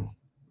back and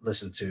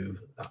listen to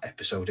that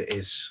episode,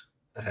 it's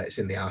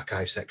in the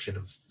archive section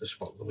of the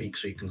Spot of the Week,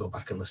 so you can go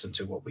back and listen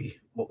to what we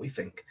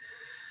think.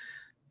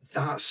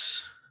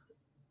 That's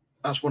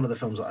one of the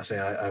films that I say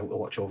I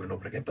watch over and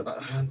over again. But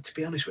to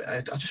be honest with you,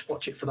 I just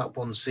watch it for that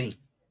one scene.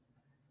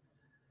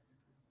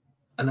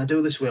 And I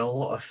do this with a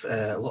lot of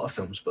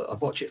films, but I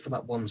watch it for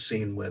that one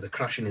scene where they're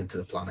crashing into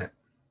the planet,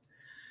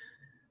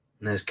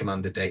 and there's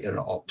Commander Data at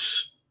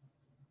Ops,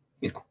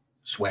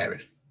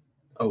 swearing,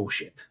 "Oh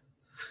shit,"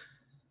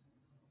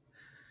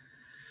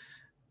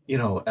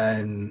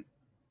 and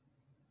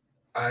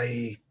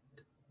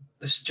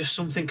there's just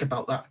something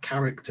about that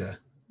character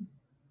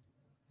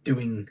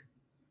saying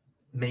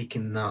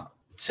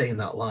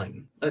that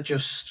line that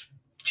just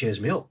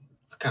cheers me up.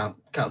 I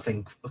can't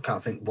think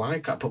why. I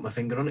can't put my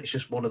finger on it. It's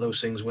just one of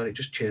those things where it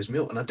just cheers me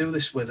up. And I do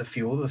this with a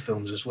few other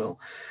films as well.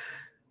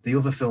 The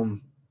other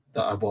film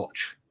that I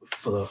watch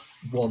for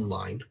one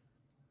line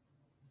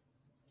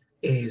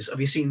is, have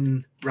you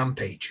seen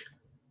Rampage?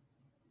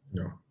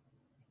 No.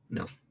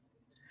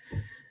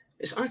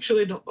 It's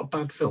actually not a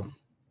bad film.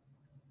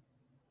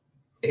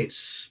 It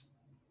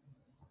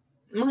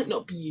might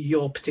not be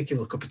your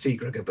particular cup of tea,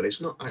 Gregor, but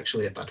it's not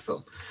actually a bad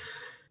film.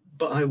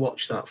 But I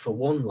watched that for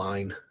one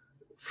line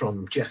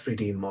from Jeffrey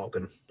Dean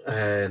Morgan.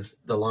 The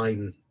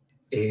line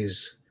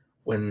is,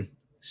 "When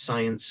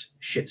science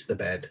shits the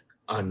bed,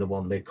 I'm the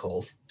one they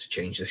call to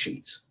change the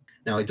sheets."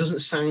 Now, it doesn't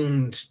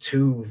sound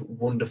too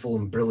wonderful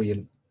and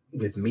brilliant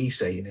with me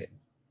saying it,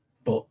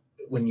 but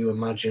when you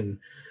imagine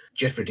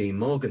Jeffrey Dean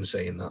Morgan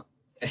saying that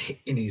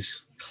in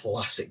his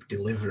classic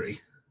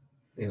delivery,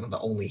 that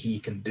only he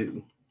can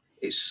do,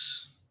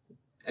 it's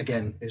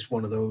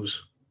one of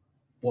those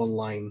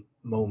one-line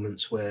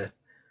moments where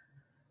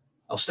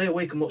I'll stay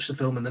awake and watch the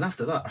film, and then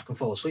after that, I can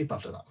fall asleep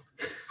after that.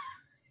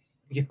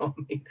 You know what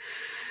I mean?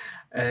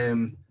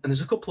 And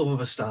there's a couple of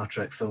other Star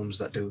Trek films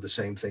that do the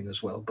same thing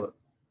as well, but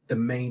the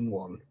main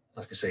one,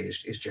 like I say,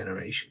 is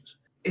Generations.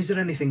 Is there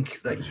anything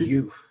that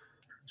you...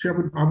 See, I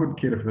wouldn't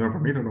care if they never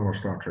made another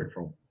Star Trek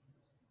film.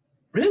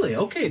 Really?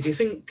 Okay. Do you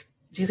think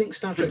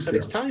Star Trek's had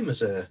its time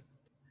as a...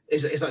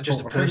 Is that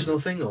just a personal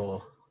thing,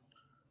 or...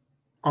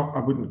 I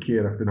wouldn't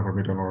care if they never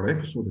made another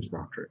episode of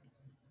Star Trek.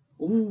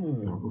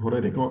 Ooh. We've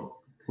already got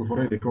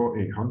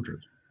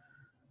 800.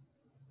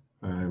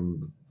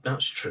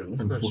 That's true.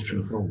 And That's 14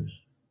 true. films.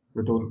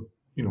 We don't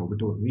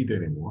need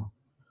any more.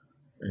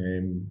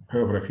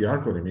 However, if you are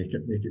going to make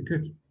it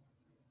good.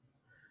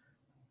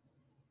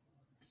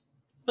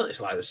 Well,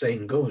 it's like the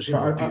saying goes,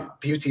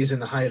 beauty is in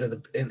the eye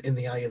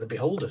of the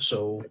beholder.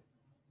 So,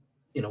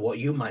 what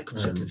you might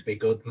consider to be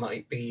good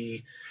might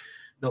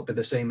not be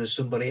the same as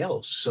somebody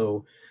else.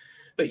 So,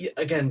 but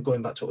again,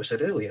 going back to what we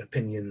said earlier,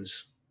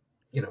 opinions,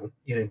 you're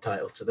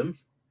entitled to them.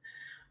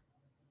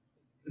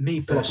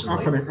 Me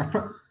personally,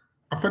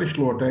 I finished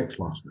Lower Decks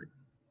last night.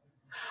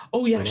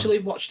 Oh, you actually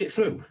watched it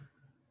through?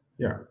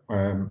 Yeah.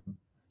 I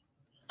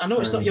know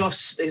it's not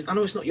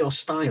your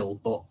style,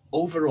 but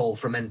overall,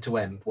 from end to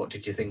end, what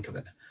did you think of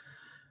it?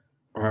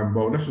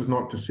 Well, this is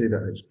not to say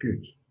that it's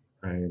good,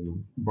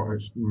 but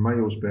it's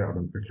miles better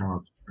than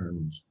Picard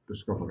and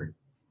Discovery.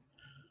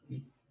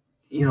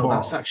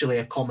 That's actually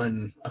a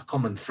common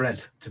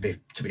thread, to be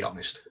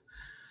honest.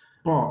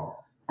 But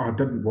I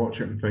didn't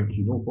watch it and think,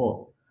 you know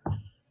what?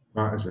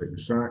 That is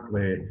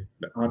exactly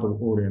the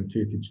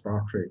adult-orientated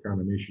Star Trek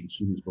animation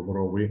series we were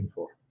all waiting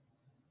for.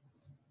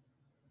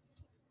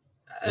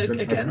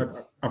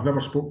 I've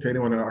never spoke to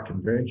anyone at a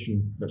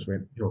convention that's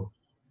went,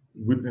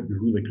 wouldn't it be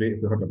really great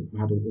if we had an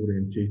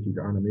adult-orientated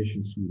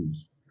animation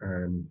series?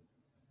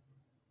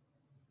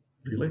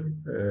 Really?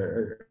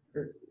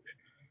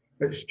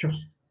 It's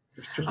just.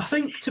 I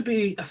think to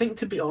be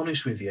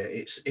honest with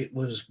you, it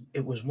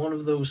was one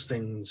of those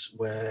things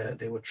where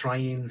they were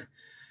trying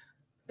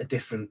a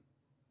different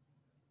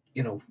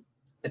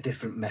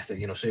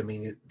method. So I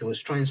mean, they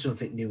was trying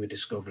something new with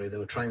Discovery. They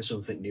were trying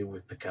something new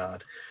with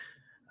Picard,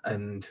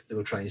 and they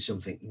were trying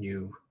something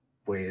new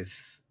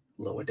with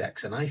Lower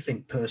Decks. And I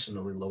think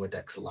personally, Lower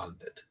Decks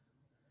landed.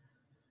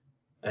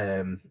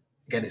 Again,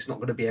 it's not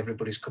going to be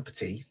everybody's cup of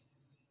tea.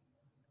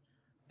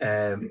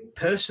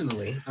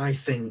 Personally, I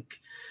think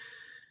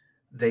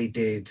they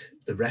did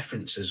the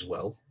references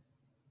well.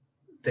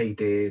 They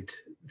did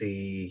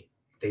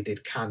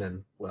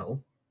canon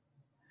well.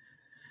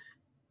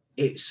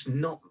 It's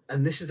not,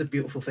 and this is the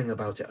beautiful thing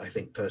about it, I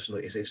think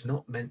personally, is it's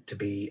not meant to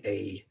be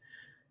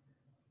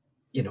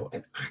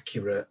an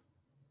accurate,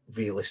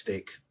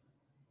 realistic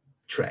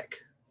Trek.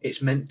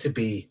 It's meant to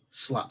be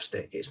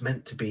slapstick. It's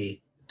meant to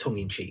be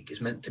tongue-in-cheek.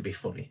 It's meant to be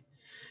funny.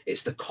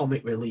 It's the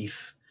comic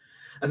relief.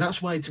 And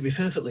that's why, to be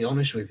perfectly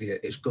honest with you,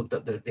 it's good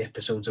that the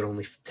episodes are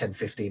only 10,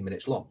 15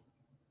 minutes long.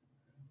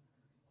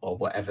 Or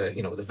whatever,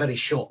 they're very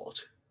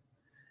short.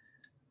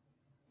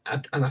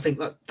 And I think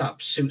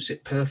that suits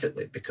it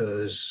perfectly,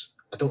 because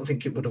I don't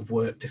think it would have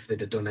worked if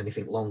they'd have done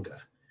anything longer.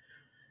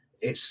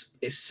 It's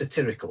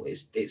satirical.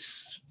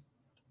 It's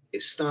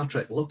Star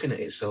Trek looking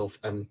at itself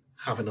and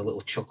having a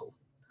little chuckle.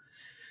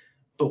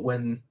 But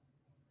when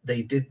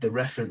they did the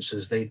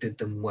references, they did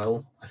them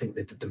well. I think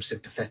they did them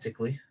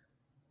sympathetically.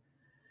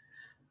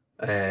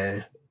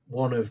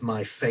 One of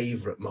my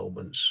favourite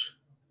moments,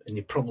 and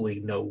you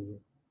probably know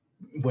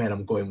where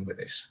I'm going with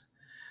this,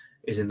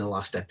 is in the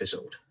last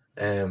episode.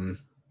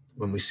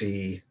 When we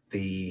see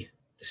this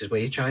is where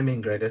you chime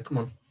in, Gregor, come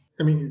on.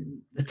 I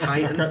mean, the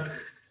Titan.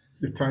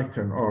 The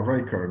Titan,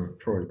 Riker and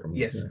Troy coming.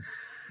 Yes.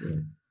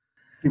 Yeah.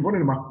 See, one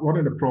of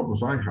the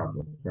problems I have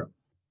with it,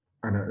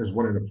 and it is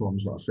one of the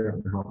problems that I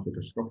certainly have with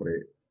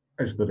Discovery,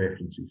 is the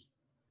references.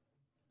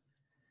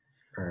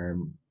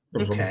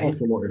 There's an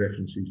awful lot of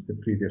references to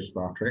previous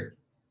Star Trek.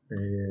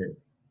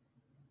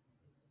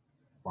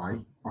 Why?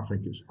 I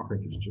think it's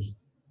just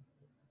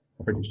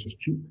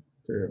cheap.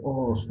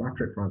 Star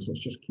Trek fans,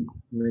 let's just keep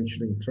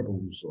mentioning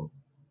Tribbles or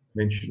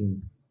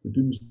mention the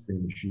Doomsday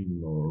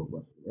Machine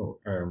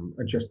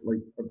and just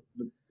like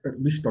at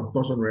least a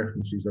dozen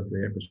references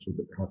every episode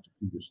that they had to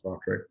previous Star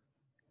Trek.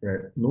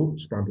 No,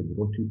 standard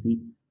 1, 2, 3.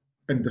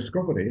 In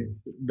Discovery,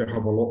 they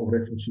have a lot of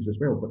references as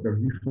well, but they're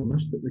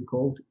euphemistically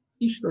called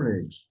Easter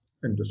eggs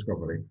in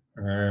Discovery.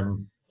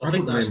 I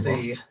think that's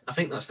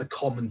the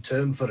common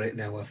term for it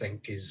now. I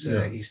think is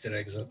Easter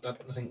eggs. I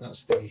think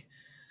that's the.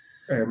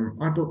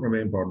 I don't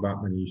remember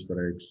that many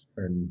Easter eggs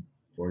in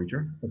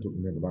Voyager. I don't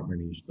remember that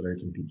many Easter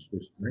eggs in Deep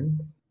Space Nine.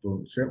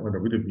 Certainly there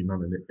would have been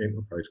none in the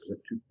Enterprise because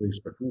it took place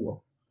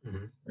before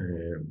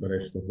the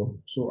rest of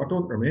them. So I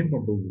don't remember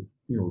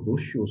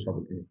those shows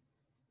having to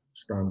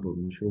stand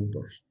on the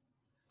shoulders.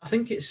 I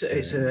think it's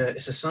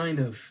a sign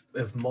of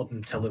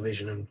modern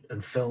television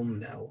and film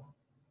now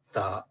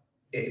that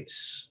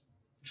it's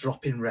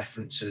dropping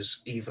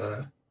references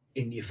either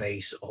in your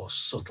face or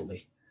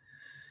subtly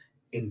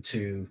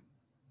into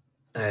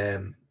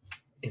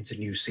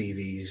new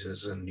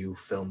series and new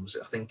films.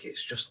 I think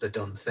it's just a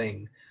done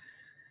thing.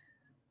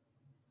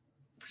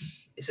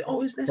 Is it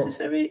always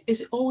necessary?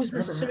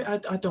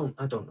 I don't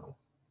know.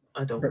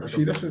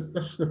 See, this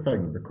is the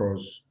thing,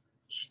 because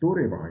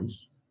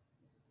story-wise,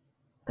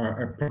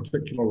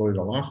 particularly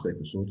the last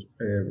episode,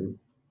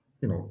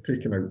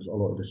 taking out a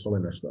lot of the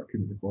silliness that I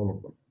couldn't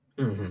follow them.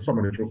 Mm-hmm. Some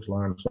of the jokes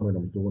land, some of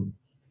them don't.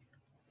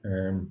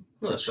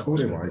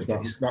 Story-wise,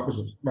 that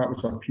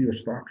was a pure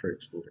Star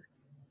Trek story.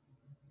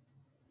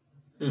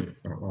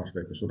 That last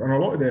episode, and a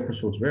lot of the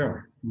episodes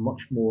were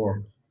much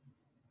more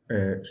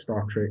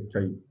Star Trek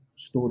type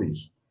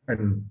stories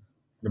in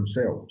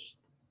themselves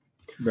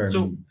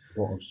than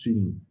what I've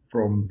seen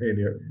from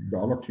any of the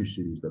other two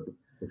series that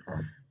we've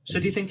had. So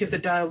do you think if they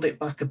dialed it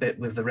back a bit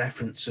with the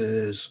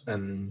references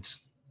and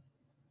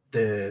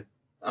I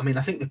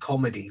think the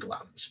comedy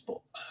lands,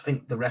 but I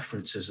think the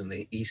references and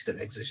the Easter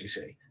eggs, as you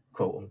say,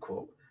 quote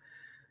unquote,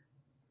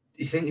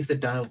 do you think if they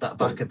dialed that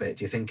back a bit,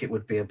 do you think it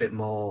would be a bit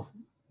more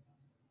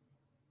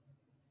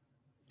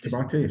to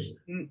my taste?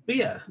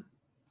 Yeah.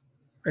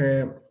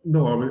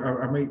 No,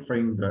 I might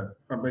find that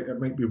it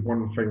might be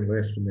one thing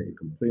less for me to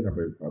complain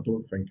about, but I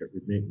don't think it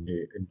would make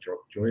me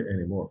enjoy it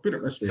anymore. Put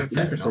it this way, if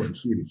they make a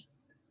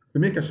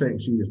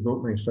second series,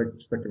 don't mind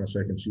sticking a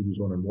second series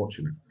on and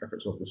watching it if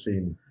it's of the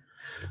same.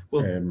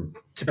 Well,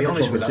 to be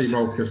honest with us, same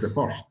ilk as the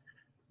first.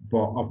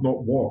 But I've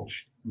not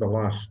watched the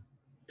last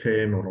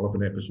 10 or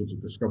 11 episodes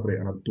of Discovery,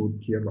 and I don't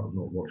care that I've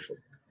not watched them.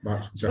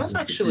 That's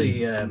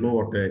actually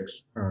Lower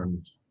Decks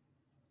and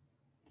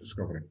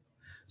Discovery.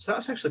 So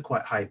that's actually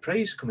quite high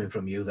praise coming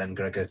from you then,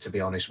 Gregor, to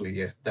be honest with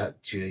you,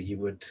 that you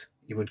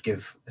would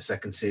give a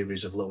second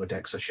series of Lower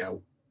Decks a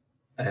shout.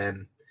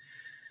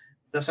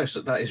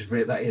 That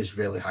is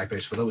really high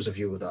praise for those of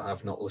you that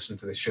have not listened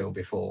to this show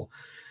before.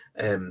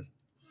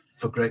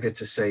 For Gregor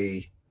to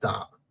say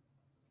that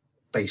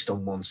based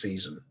on one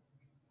season,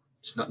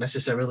 it's not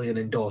necessarily an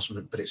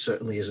endorsement, but it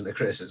certainly isn't a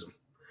criticism.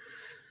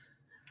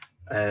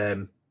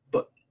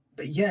 But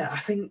yeah, I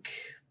think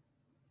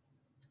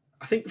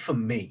for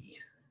me,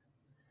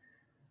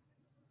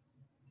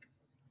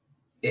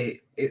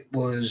 it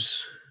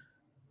was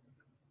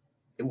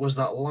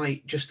that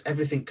light, just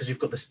everything, because you've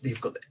got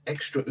the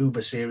extra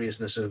uber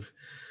seriousness of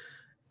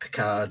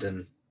Picard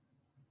and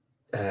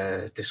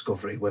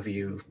Discovery, whether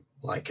you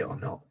like it or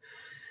not.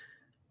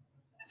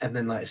 And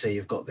then, like I say,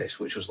 you've got this,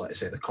 which was, like I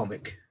say, the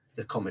comic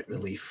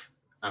relief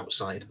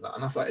outside of that.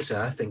 And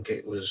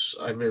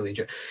I really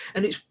enjoyed it.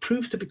 And it's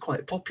proved to be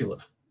quite popular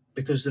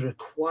because there are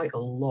quite a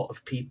lot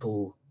of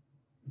people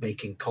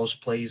making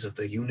cosplays of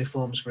the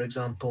uniforms, for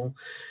example.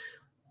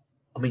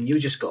 I mean, you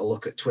just got to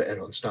look at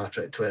Twitter, on Star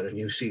Trek Twitter, and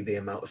you see the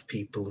amount of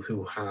people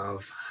who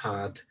have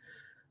had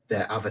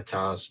their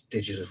avatars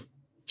digitally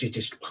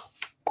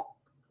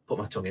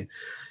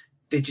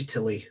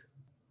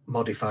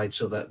modified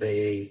so that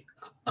they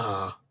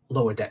are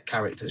lower deck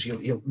characters.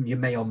 You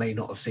may or may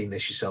not have seen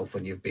this yourself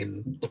when you've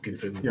been looking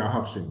through. Yeah, I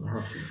have seen.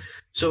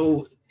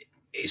 So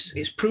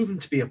it's proven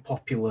to be a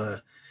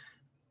popular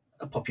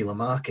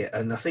market,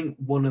 and I think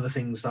one of the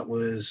things that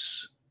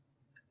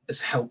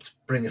has helped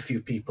bring a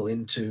few people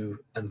into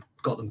and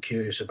got them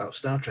curious about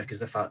Star Trek is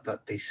the fact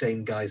that the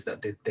same guys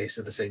that did this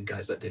are the same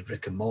guys that did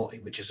Rick and Morty,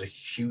 which is a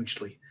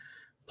hugely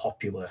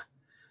popular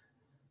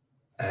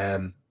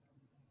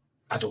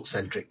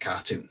adult-centric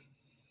cartoon.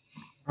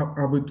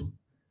 I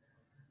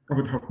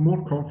would have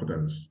more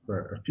confidence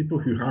that if people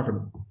who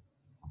haven't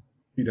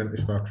been into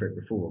Star Trek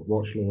before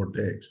watch Lower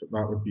Decks,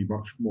 that would be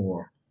much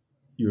more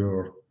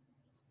your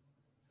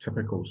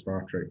typical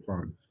Star Trek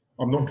fan.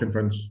 I'm not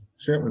convinced,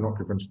 certainly not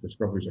convinced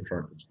Discovery's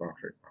attracted Star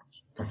Trek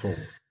fans at all.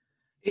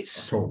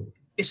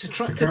 It's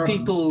attracted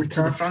people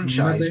to the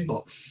franchise, maybe.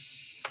 But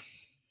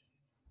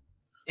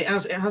it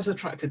has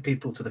attracted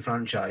people to the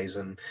franchise,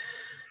 and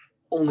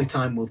only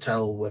time will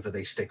tell whether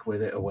they stick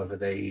with it or whether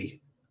they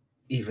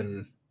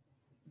even,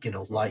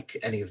 like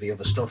any of the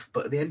other stuff.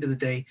 But at the end of the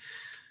day,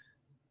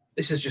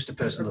 this is just a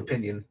personal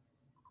opinion.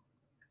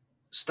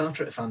 Star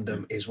Trek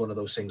fandom is one of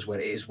those things where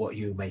it is what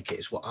you make it,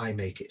 it's what I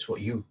make it, it's what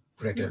you,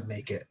 Gregor,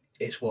 make it,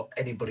 it's what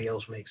anybody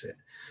else makes it.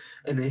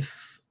 And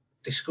if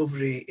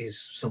Discovery is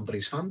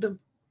somebody's fandom,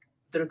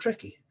 they're a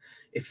Trekkie.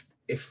 If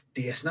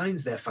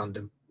DS9's their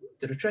fandom,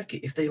 they're a Trekkie.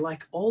 If they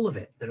like all of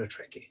it, they're a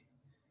Trekkie.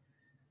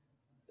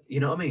 You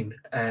know what I mean?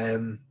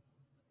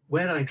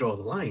 Where I draw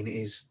the line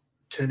is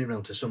turning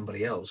around to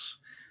somebody else.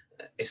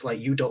 It's like,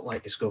 you don't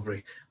like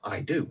Discovery,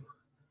 I do.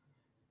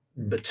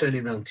 But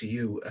turning around to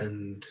you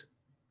and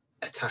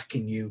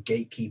attacking you,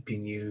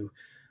 gatekeeping you,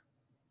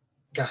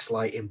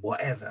 gaslighting,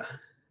 whatever,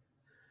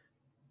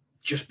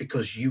 just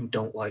because you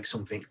don't like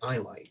something I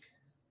like,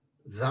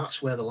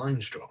 that's where the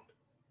line's drawn.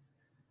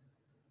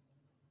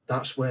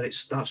 That's where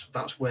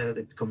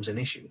it becomes an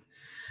issue.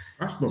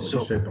 That's not what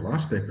you said the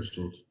last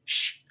episode.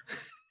 Shh.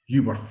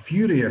 You were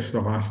furious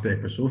the last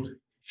episode.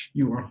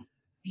 You were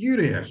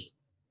furious.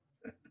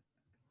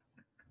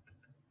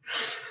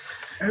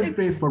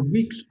 For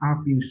weeks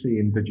I've been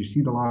saying, did you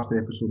see the last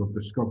episode of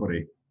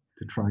Discovery,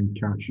 to try and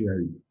catch you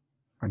out?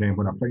 And then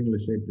when I finally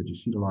said, did you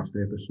see the last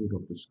episode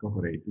of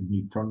Discovery, and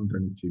you turned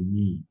into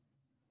me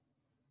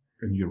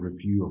in your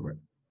review of it.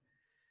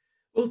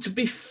 Well, to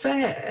be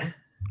fair,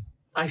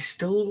 I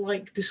still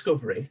like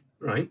Discovery,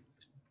 right?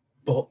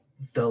 But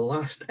the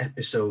last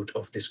episode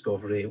of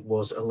Discovery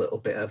was a little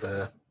bit of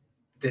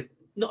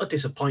not a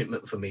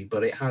disappointment for me,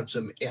 but it had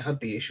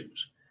the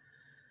issues.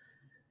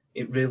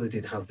 It really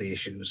did have the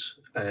issues.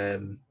 A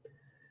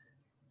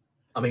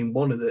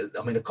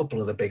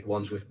couple of the big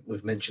ones,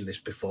 we've mentioned this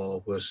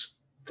before, was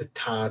the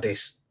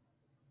TARDIS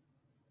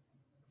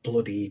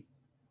bloody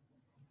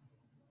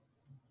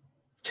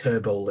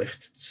turbo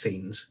lift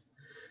scenes.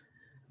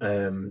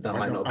 I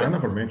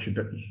never mentioned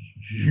it.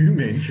 You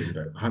mentioned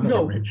it. I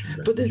never mentioned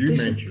it. But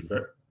mentioned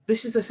it.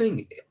 This is the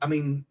thing. I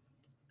mean,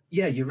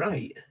 yeah, you're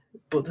right.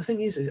 But the thing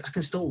is I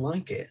can still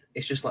like it.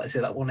 It's just like I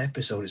say, that one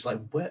episode. It's like,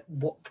 where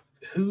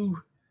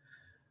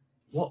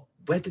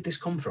did this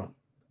come from?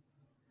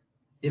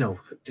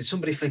 Did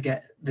somebody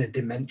forget the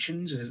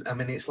dimensions? I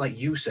mean, it's like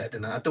you said,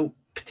 and I don't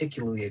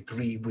particularly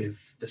agree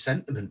with the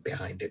sentiment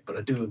behind it, but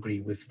I do agree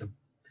with the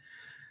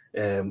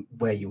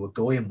where you were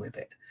going with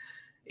it.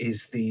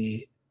 Is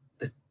the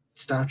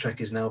Star Trek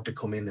is now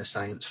becoming a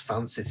science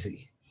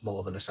fantasy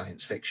more than a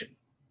science fiction.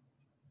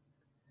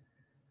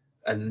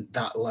 And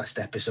that last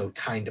episode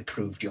kind of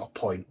proved your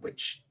point,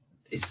 which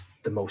is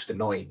the most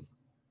annoying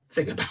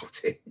thing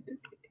about it.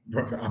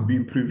 I'm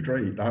being proved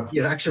right.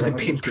 You're actually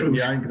being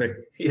proved.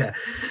 Angry. Yeah,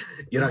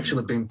 you're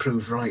actually being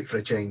proved right for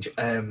a change.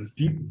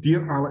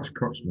 Dear Alex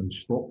Kurtzman,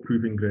 stop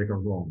proving Gregor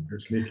wrong.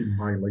 It's making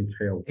my life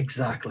hell.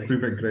 Exactly.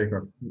 Proving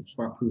Gregor,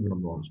 stop proving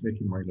him wrong. It's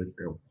making my life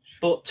hell.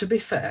 But to be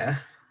fair,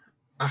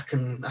 I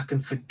can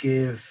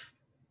forgive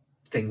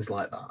things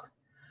like that.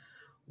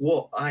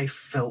 What I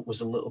felt was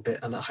a little bit,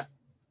 and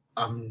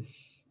I'm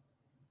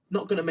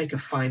not going to make a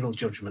final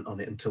judgment on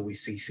it until we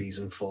see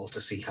season 4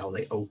 to see how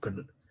they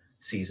open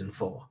season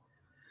 4.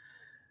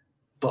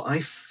 But I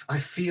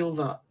feel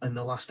that in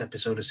the last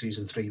episode of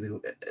season 3,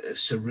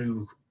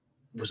 Saru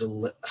was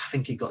I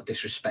think he got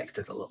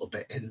disrespected a little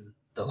bit in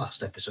the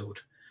last episode,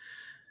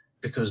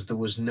 because there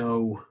was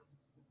no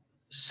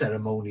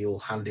ceremonial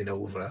handing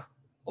over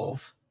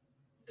of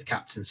the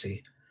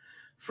captaincy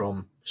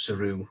from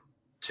Saru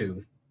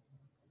to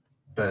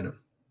Burnham.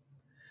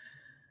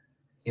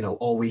 You know,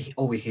 all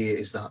we hear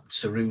is that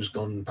Saru's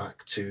gone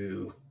back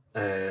to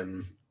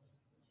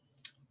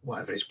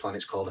whatever his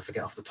planet's called, I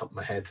forget off the top of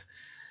my head.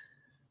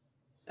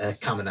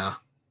 Kaminar.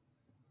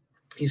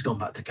 He's gone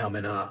back to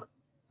Kaminar,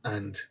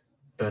 and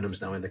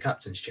Burnham's now in the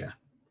captain's chair.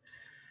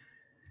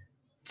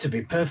 To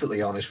be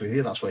perfectly honest with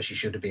you, that's where she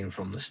should have been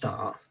from the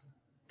start,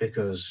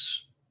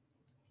 because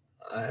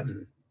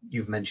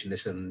you've mentioned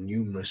this on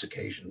numerous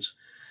occasions,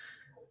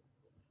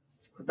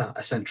 that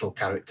a central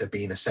character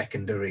being a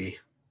secondary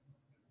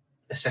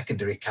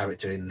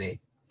character in the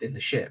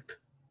ship.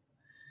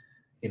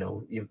 You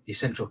know, your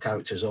central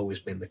character has always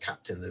been the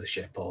captain of the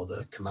ship or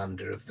the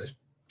commander of the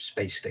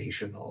space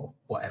station or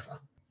whatever.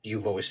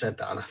 You've always said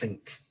that, and I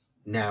think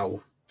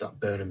now that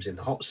Burnham's in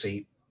the hot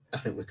seat, I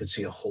think we could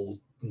see a whole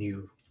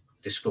new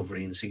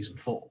Discovery in season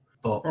 4.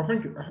 But I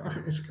think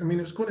it's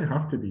going to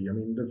have to be. I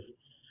mean,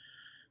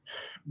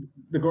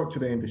 they got to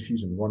the end of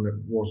season 1. It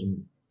wasn't,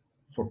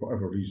 for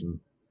whatever reason,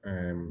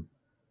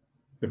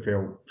 they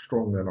felt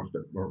strongly enough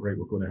that we're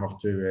going to have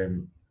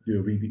to do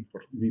a reboot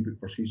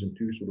for season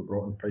 2. So they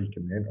brought in Pike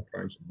and the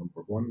Enterprise in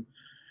number 1.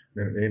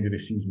 Then at the end of the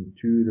season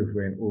 2, they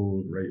went,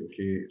 oh right,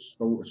 okay, it's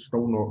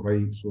still not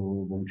right, so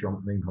we'll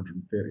jump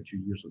 932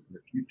 years into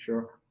the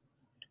future.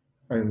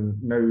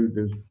 And now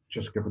they've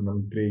just given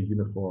them grey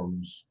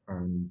uniforms,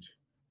 and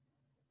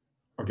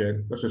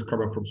again, this is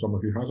coming from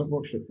someone who hasn't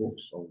watched it,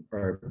 folks, so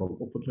I'll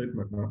openly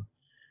admit that.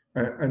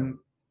 And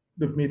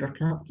they've made her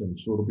captain,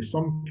 so there'll be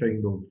some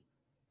kind of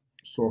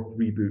soft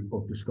reboot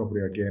of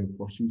Discovery again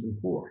for season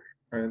 4,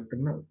 and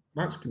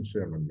that's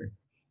concerning me.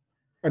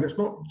 And it's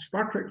not,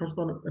 Star Trek has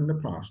done it in the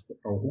past.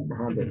 I'll hold my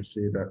hand up and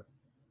say that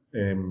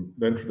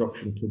the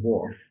introduction to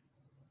Worf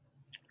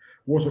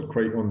wasn't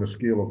quite on the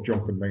scale of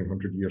jumping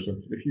 900 years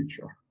into the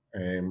future,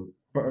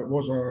 but it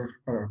was a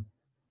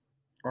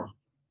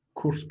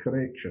course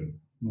correction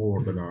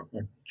more than a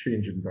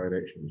change in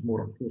direction. It was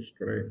more a course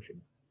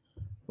correction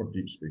for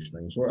Deep Space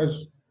Nine. So it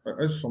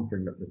is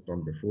something that they've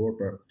done before,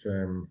 but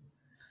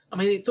I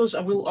mean, it does.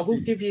 I will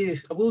give you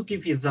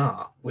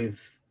that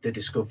with the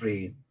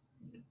Discovery.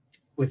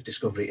 With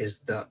Discovery, is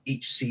that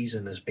each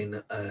season has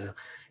been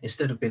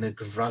instead of being a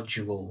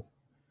gradual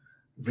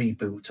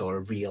reboot or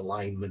a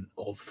realignment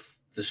of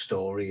the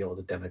story or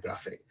the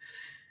demographic,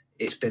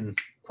 it's been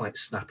quite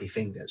snappy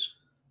fingers,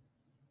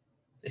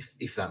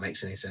 if that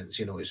makes any sense.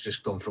 You know, it's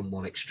just gone from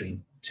one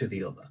extreme to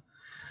the other.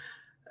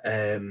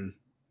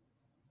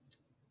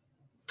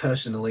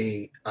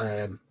 Personally,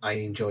 I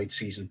enjoyed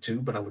season 2,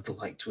 but I would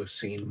like to have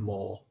seen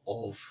more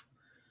of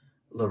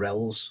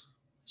L'Rell's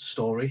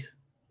story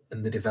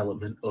and the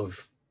development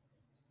of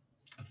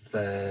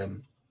her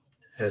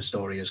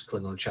story as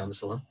Klingon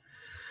Chancellor.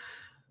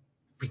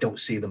 We don't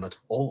see them at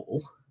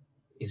all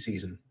in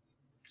season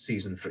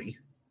 3.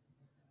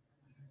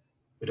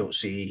 We don't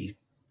see,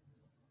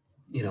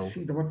 you know.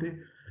 See,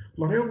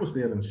 L'Rell was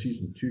there in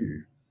season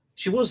 2.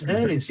 She was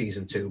there in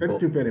season 2. Didn't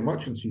do very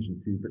much in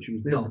season 2, but she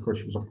was there because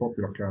she was a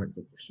popular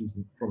character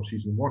from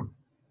season 1.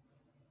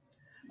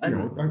 And,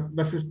 you know,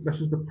 this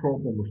is the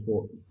problem with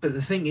what. But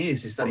the thing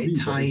is that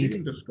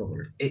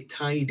it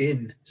tied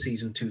in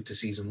season 2 to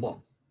season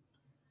 1.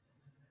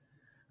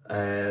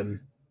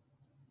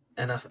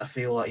 And I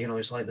feel like, you know,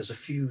 it's like there's a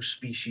few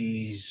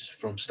species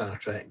from Star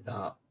Trek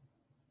that,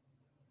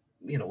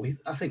 you know,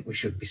 I think we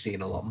should be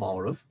seeing a lot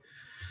more of.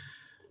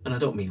 And I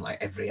don't mean like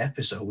every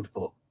episode,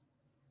 but,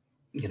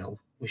 you know,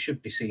 we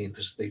should be seeing,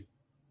 because they,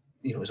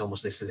 you know, it's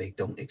almost as if they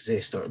don't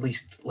exist, or at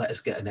least let us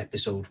get an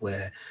episode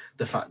where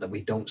the fact that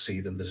we don't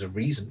see them, there's a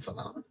reason for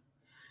that.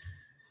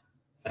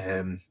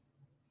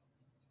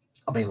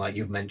 I mean, like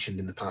you've mentioned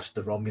in the past,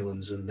 the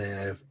Romulans and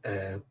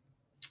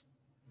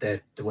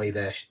the way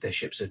their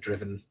ships are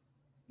driven,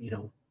 you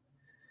know,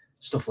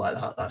 stuff like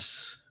that. I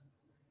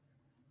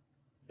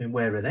mean,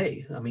 where are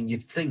they? I mean,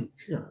 you'd think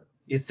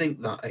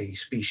that a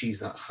species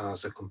that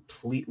has a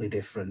completely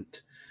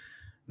different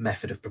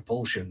method of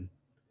propulsion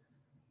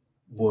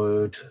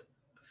would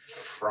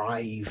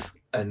thrive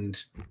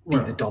and be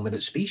the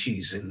dominant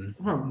species in,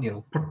 you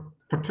know.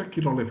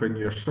 Particularly when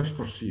your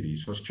sister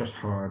series has just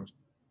had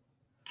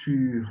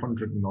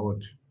 200 and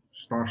odd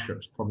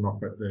starships turn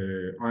up at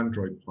the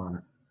android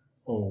planet,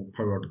 all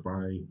powered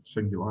by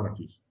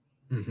singularities.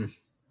 Mm-hmm.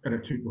 And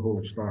it took the whole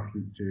of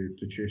Starfleet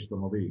to chase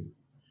them away.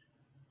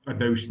 And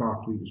now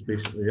Starfleet is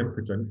basically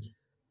impotent.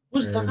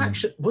 Was that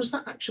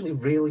actually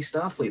really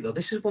Starfleet, though?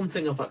 This is one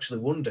thing I've actually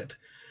wondered.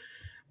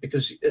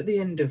 Because at the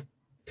end of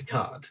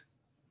Picard,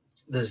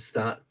 there's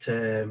that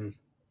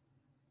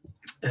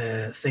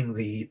thing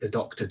the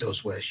Doctor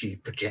does where she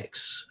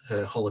projects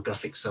her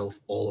holographic self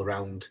all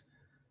around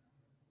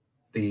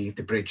the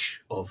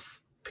bridge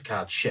of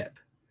Picard's ship.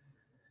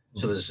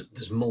 So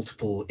there's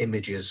multiple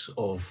images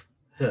of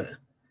her.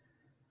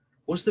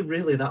 Was there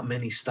really that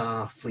many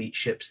Starfleet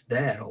ships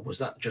there, or was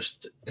that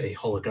just a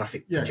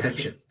holographic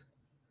projection?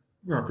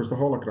 No, because the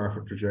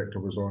holographic projector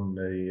was on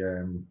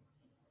the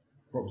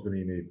what was the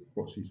name of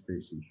what's his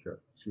face's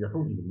ship? See, I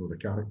don't even know the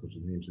characters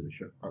and names of the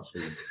ship. That's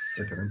how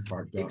big an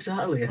impact that.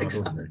 Exactly.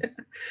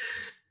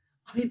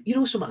 I mean, you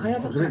know, I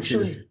haven't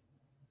actually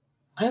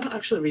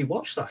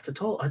rewatched that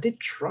at all. I did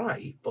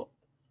try, but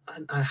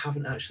I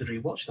haven't actually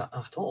rewatched that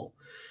at all.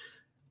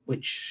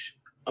 Which,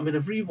 I mean,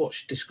 I've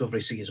rewatched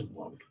Discovery Season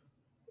 1.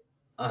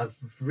 I've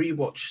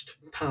rewatched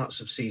parts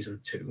of Season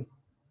 2.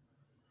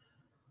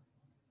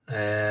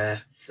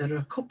 There are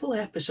a couple of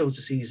episodes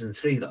of Season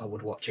 3 that I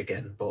would watch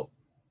again, of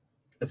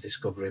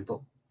Discovery,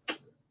 but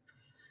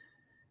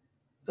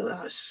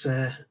that's...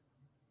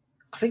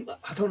 I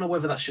don't know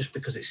whether that's just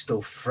because it's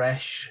still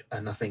fresh,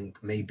 and I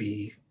think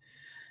maybe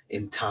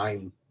in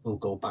time we'll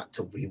go back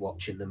to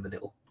rewatching them and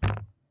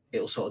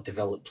it'll sort of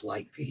develop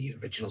like the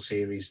original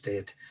series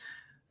did,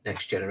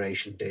 Next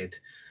Generation did,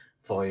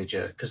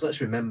 Voyager. Because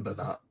let's remember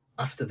that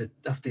after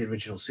the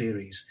original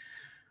series,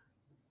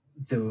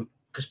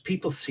 because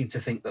people seem to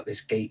think that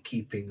this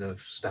gatekeeping of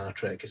Star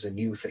Trek is a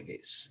new thing.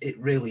 It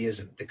really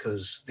isn't,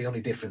 because the only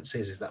difference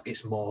is that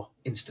it's more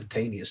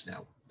instantaneous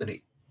now than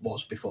it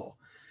was before.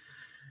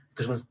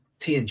 Because when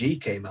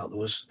TNG came out, there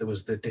was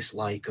the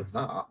dislike of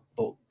that,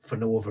 but for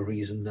no other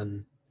reason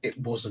than it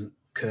wasn't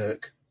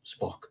Kirk,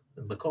 Spock,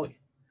 and McCoy,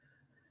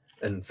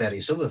 and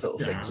various other little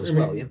things as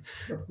well. Yeah.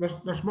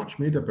 There's much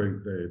made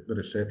about the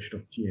reception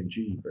of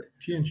TNG, but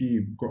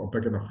TNG got a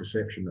big enough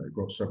reception that it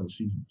got 7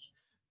 seasons.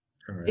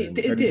 It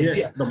did,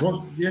 yeah. There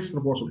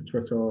was on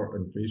Twitter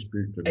and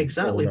Facebook. And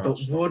exactly, but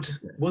stuff.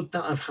 would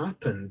that have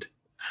happened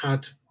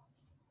had,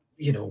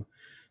 you know,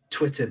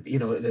 Twitter, you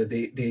know,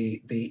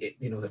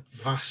 the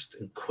vast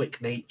and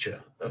quick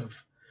nature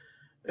of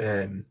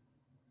the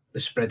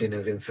spreading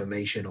of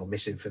information or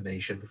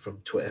misinformation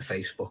from Twitter,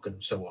 Facebook,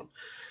 and so on?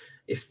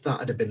 If that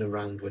had been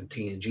around when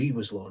TNG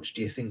was launched,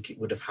 do you think it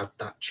would have had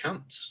that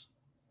chance?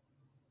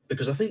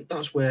 Because I think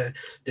that's where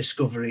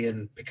Discovery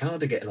and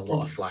Picard are getting a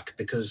lot of flack,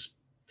 because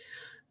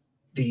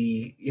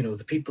the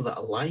people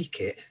that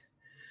like it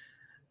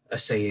are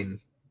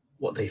saying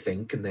what they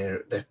think, and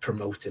they're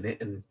promoting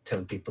it and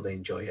telling people they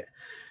enjoy it.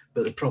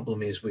 But the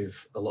problem is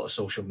with a lot of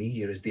social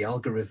media is the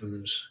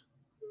algorithms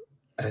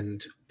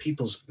and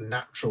people's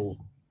natural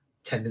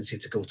tendency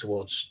to go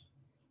towards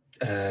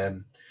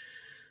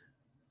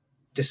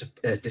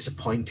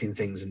disappointing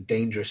things and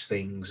dangerous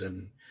things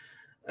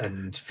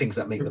and things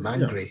that make them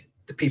angry. Yeah.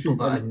 The people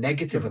that are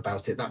negative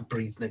about it, that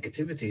breeds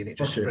negativity, and it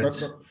just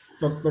spreads.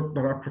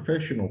 There are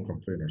professional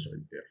complainers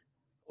out there,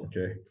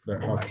 okay,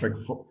 that have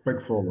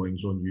big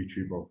followings on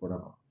YouTube or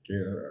whatever,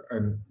 okay,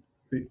 and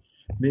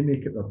they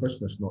make it their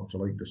business not to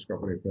like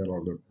Discovery,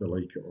 whether they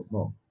like it or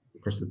not,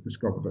 because they've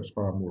discovered it's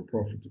far more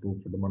profitable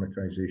for the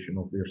monetization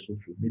of their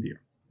social media,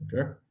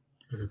 okay?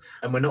 Mm-hmm.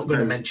 And we're not going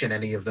to mention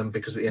any of them,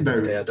 because at the end of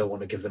the day, I don't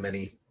want to give them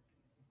any.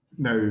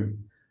 Now,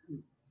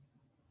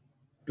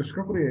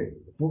 Discovery,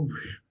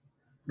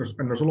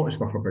 there's a lot of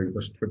stuff about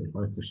this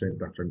 25%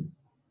 different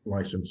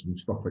license and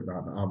stuff like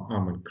that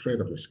I'm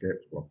incredibly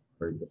sceptical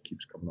about what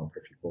keeps coming up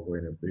if you follow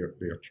any of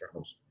their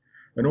channels,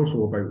 and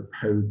also about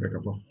how big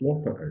of a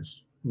flop it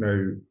is.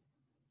 Now,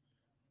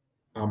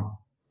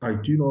 I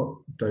do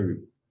not doubt.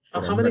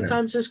 How many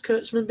times has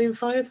Kurtzman been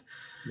fired?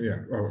 Yeah,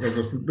 well,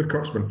 there's the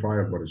Kurtzman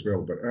fired one as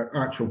well, but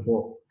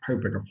how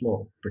big a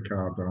flop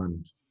Picard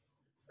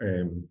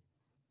and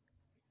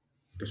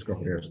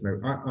Discovery is. Now,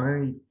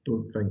 I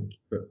don't think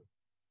that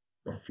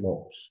they're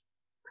flops.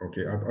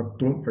 Okay, I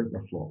don't think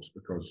they're flops,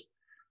 because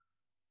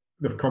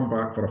they've come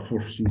back for a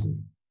 4th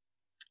season.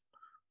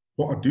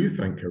 What I do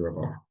think,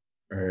 however,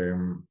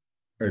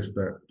 is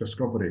that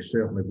Discovery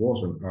certainly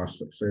wasn't as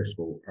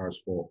successful as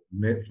what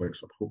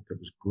Netflix had hoped it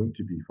was going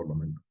to be for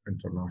them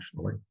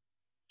internationally.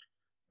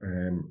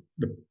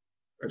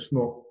 It's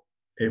not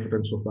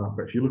evidence of that,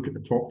 but if you look at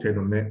the top 10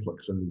 on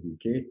Netflix in the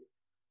UK,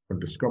 when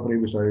Discovery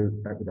was out,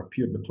 it would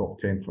appear in the top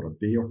 10 for a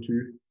day or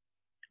two,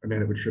 and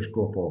then it would just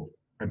drop off.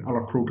 And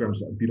other programmes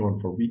that had been on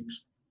for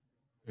weeks,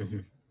 mm-hmm.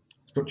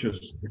 such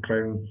as The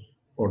Crown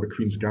or The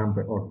Queen's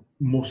Gambit, or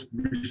most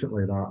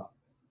recently that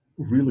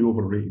really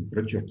overrated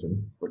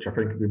Bridgerton, which I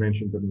think we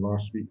mentioned in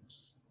last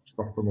week's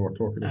stuff when we were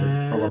talking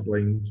about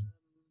Colourblind,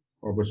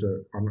 or was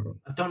it?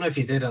 I don't know if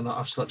you did or not.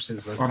 I've slept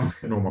since then. I'm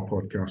getting all my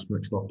podcasts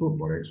mixed up. Don't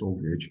worry, it's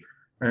old age.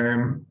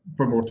 When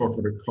we were talking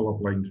about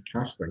Colourblind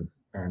casting,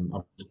 and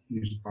I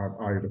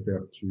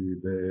referred to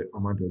the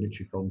Amanda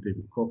Ricci film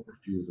David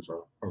Copperfield as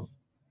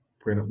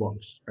when it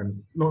works, and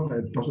not that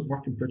it doesn't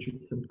work in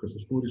Bridgerton, because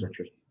the stories are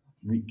just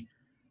weak.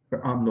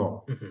 But I'm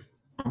not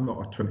a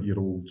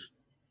 20-year-old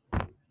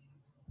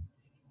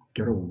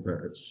girl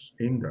that it's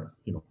aimed at.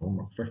 You know, I'm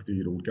a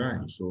 50-year-old guy,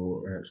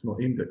 so it's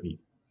not aimed at me.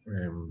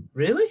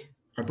 Really?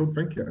 I don't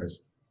think it is,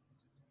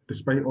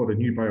 despite all the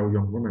nubile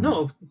young women.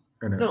 No,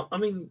 I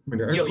mean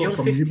you're a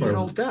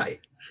 50-year-old guy.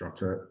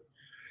 Shut it.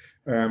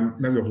 Now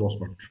we've lost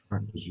my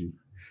track, as you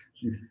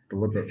you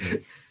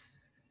deliberately.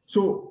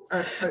 So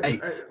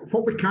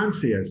what we can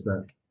say is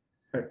that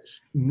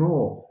it's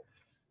not.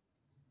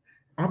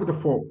 I would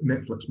have thought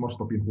Netflix must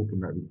have been hoping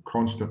that it would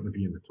constantly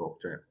be in the top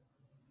 10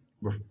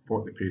 with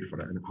what they paid for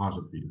it, and it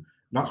hasn't been.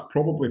 That's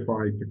probably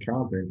why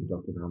Picard ended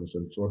up in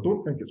Amazon. So I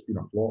don't think it's been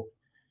a flop,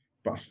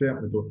 but I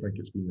certainly don't think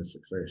it's been the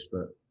success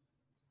that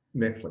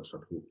Netflix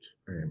had hoped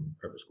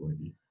it was going to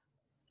be.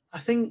 I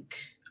think,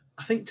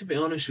 to be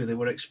honest with you, they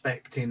were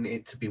expecting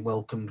it to be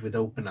welcomed with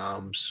open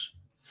arms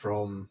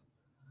from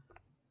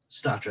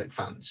Star Trek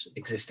fans,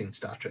 existing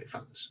Star Trek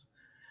fans.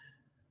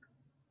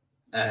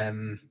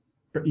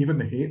 But even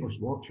the haters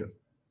watch it.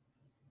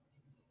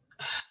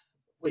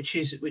 Which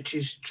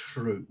is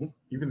true.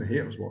 Even the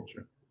haters watch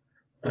it.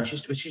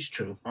 Which is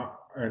true.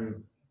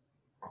 And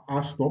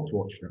I stopped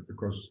watching it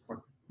because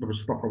there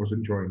was stuff I was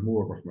enjoying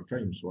more with my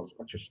time, so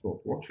I just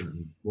stopped watching it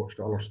and watched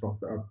other stuff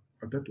that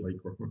I did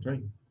like with my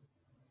time.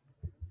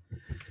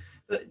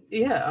 But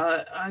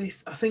yeah, I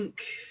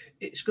think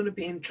it's going to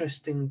be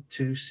interesting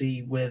to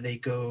see where they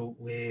go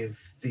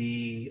with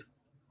the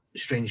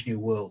Strange New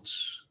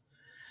Worlds.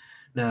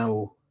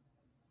 Now,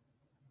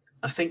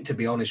 I think, to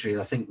be honest with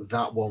you, I think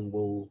that one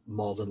will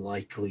more than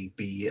likely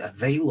be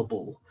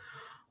available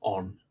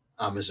on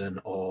Amazon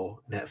or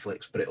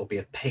Netflix, but it'll be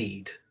a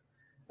paid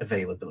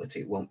availability.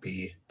 It won't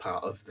be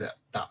part of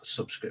that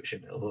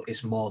subscription.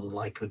 It's more than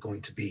likely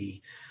going to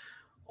be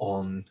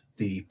on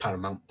the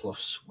Paramount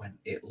Plus when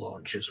it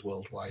launches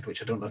worldwide,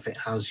 which I don't know if it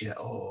has yet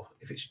or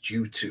if it's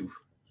due to.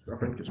 I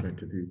think it's meant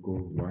to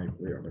go live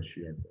later this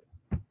year.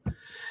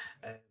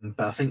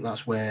 But I think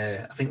that's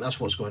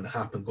what's going to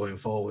happen going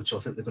forward. So I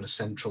think they're going to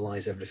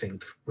centralize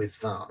everything with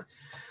that.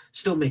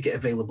 Still make it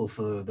available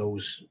for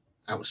those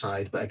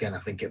outside, but again, I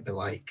think it'd be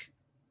like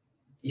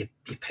you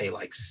pay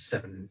like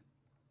 £4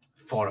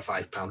 or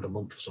 £5 a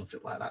month or something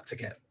like that to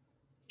get,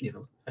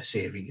 a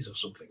series or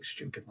something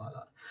stupid like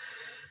that.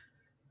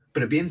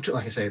 But it'd be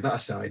like I say, that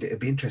aside, it'd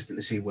be interesting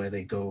to see where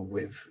they go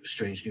with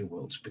Strange New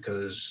Worlds,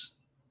 because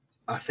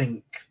I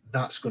think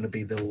that's going to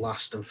be the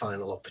last and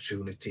final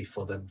opportunity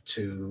for them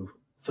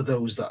for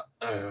those that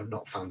are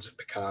not fans of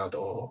Picard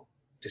or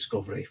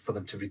Discovery, for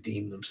them to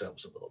redeem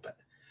themselves a little bit,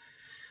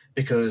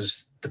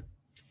 because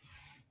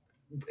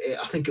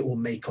I think it will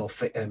make or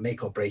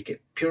break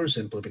it, pure and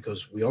simply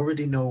because we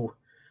already know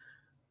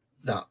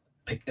that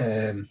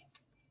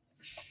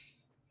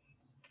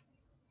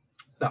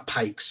that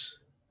Pike's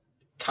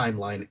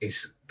timeline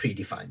is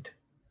predefined,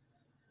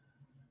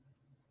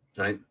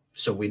 right?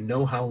 So we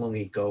know how long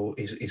Ego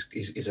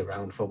is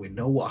around for. We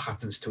know what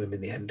happens to him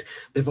in the end.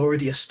 They've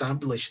already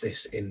established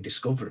this in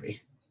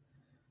Discovery,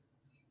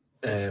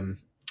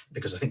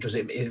 because I think it was,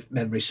 if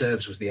memory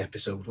serves, was the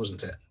episode,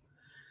 wasn't it?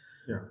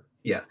 Yeah.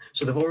 Yeah.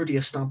 So they've already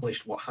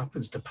established what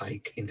happens to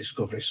Pike in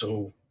Discovery.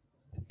 So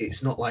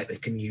it's not like they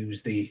can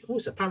use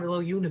it's a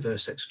parallel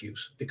universe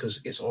excuse,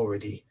 because it's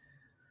already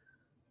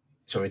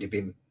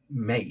been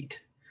made.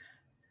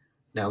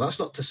 Now, that's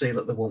not to say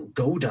that they won't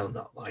go down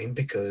that line,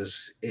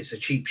 because it's a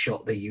cheap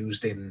shot they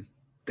used in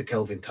the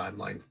Kelvin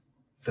Timeline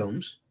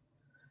films.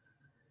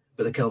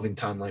 But the Kelvin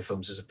Timeline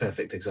films is a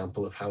perfect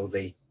example of how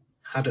they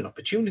had an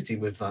opportunity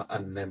with that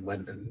and then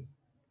went and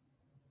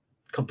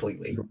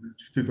completely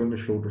stood on the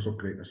shoulders of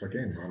greatness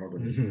again, rather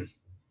than.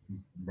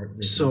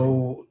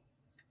 So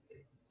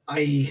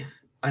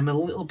I'm a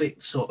little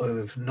bit sort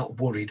of not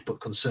worried but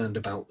concerned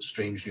about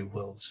Strange New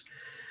Worlds,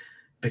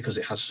 because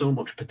it has so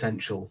much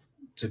potential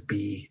to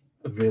be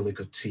a really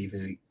good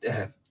TV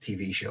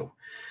show,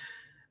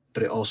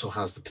 but it also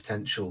has the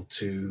potential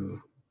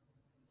to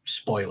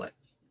spoil it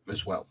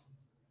as well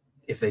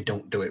if they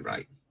don't do it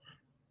right.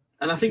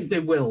 And I think they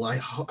will.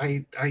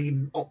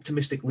 I'm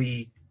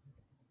optimistically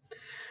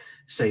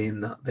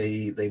saying that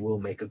they will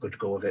make a good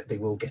go of it. They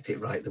will get it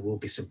right. They will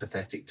be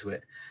sympathetic to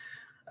it,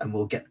 and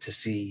we'll get to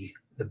see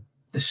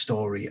the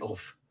story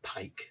of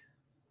Pike,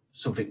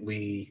 something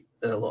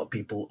a lot of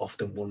people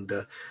often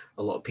wonder,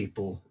 a lot of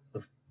people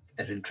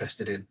are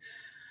interested in.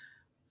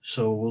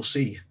 So we'll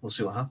see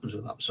what happens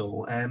with that.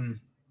 So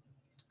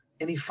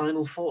any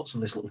final thoughts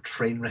on this little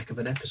train wreck of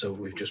an episode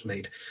we've just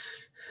made?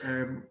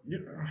 In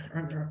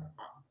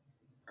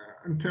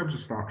terms of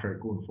Star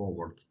Trek going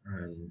forward,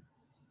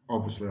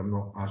 obviously I'm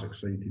not as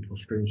excited for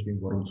Strange New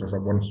Worlds as I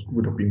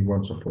would have been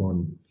once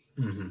upon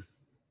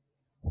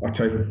a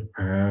time.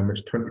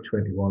 It's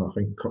 2021. I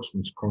think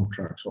Kurtzman's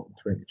contract's up in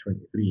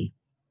 2023.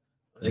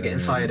 Is he getting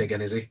fired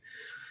again, is he?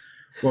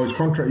 Well, his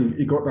contract,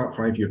 he got that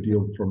 5-year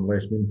deal from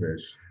Les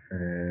Moonves.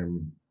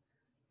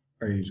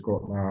 He's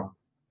got that,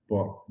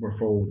 but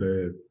with all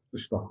the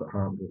stuff that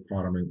happened with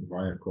Paramount and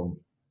Viacom,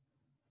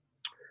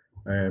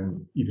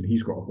 even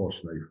he's got a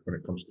boss now when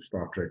it comes to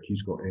Star Trek.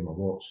 He's got Emma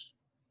Watts,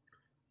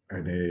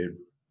 and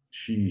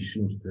she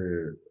seems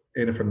to,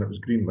 anything that was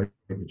green light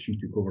that she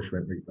took over, she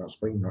went, right, that's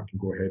fine, that can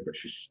go ahead, but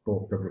she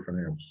stopped everything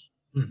else.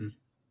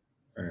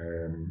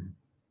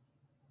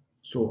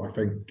 So I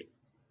think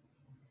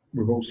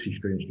we will see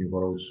Strange New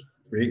Worlds.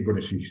 We ain't going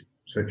to see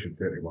Section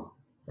 31.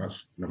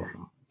 That's never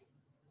happened.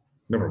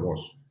 Never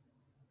was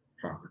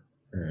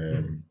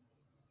happening.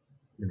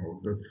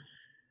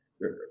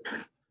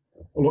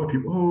 a lot of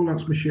people, oh,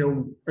 that's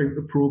Michelle out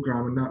the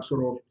programme and that's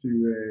her off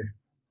to,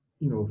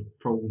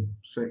 film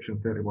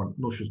Section 31.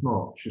 No, she's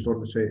not. She's on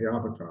the set of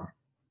Avatar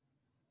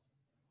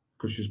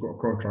because she's got a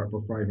contract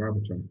for 5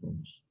 Avatar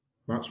films.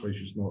 That's why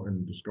she's not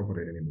in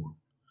Discovery anymore.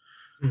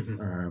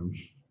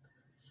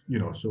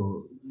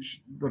 So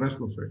there is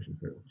no Section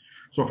 31.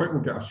 So I think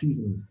we'll get a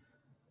season.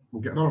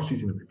 We'll get another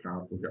season of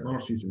Picard. We'll get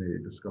another season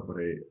of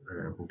Discovery.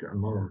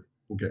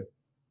 We'll get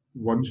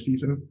one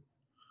season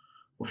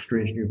of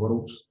Strange New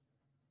Worlds.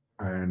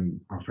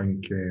 And I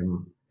think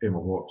Emma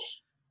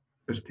Watts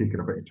is taking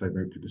a bit of time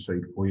out to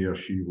decide where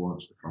she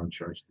wants the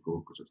franchise to go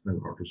because it's now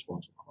her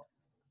responsibility.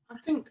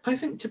 I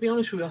think to be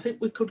honest with you, I think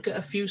we could get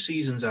a few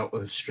seasons out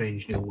of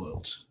Strange New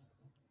Worlds.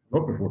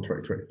 Not before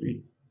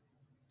 2023.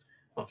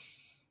 Oh,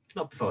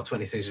 not before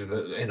 23,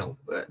 but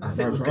I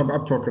think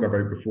I'm talking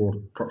about before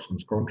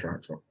Kirsten's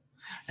contract's up.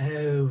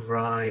 Oh,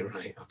 right,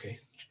 okay.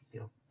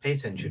 Pay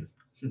attention.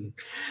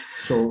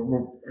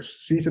 So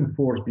season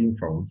 4 is being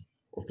filmed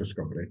of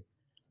Discovery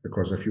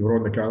because if you were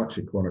on the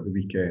GalaxyCon at the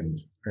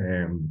weekend,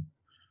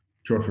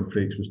 Jonathan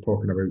Frakes was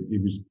talking about he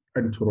was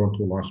in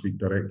Toronto last week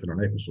directing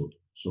an episode.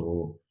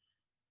 So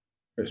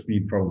it's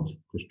being filmed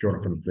because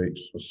Jonathan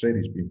Frakes has said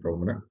he's been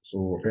filming it.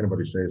 So if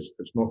anybody says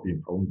it's not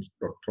being filmed,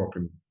 they're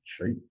talking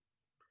shite.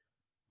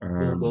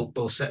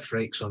 We'll set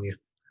Frakes on you.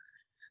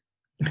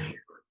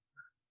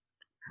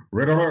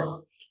 Rid of it.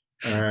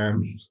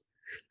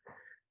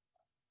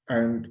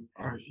 And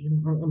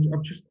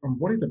I'm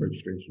worried about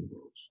Strange New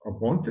Worlds. I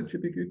want it to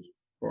be good,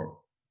 but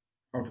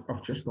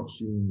I've just not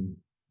seen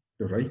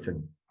the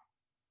writing.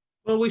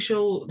 Well, we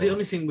shall. The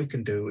only thing we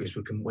can do is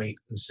we can wait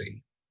and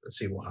see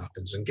what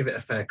happens, and give it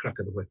a fair crack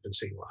of the whip and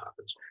see what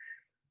happens.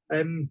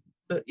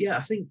 But yeah,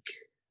 I think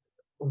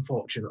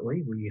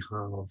unfortunately we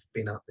have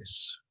been at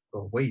this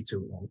for way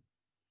too long.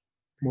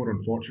 More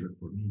unfortunate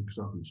for me because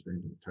I've been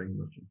spending time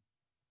with you.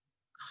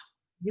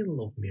 You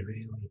love me,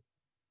 really.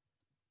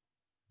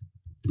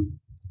 You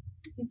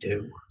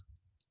do.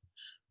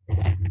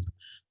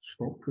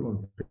 Stop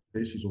pulling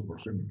faces over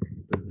soon.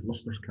 The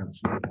listeners can't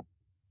see it.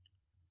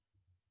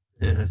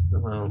 Yeah,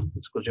 well,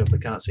 it's a good job they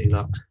can't see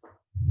that. I'm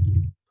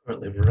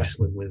currently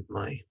wrestling with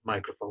my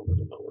microphone at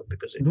the moment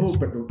because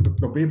but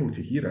they'll be able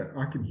to hear it.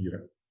 I can hear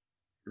it.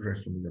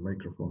 Wrestling with the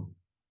microphone.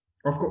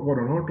 I've got one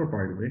on order,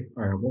 by the way.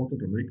 I have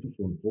ordered a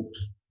microphone,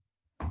 folks.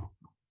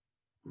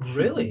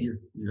 Really?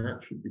 Yeah,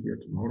 it should be here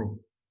tomorrow.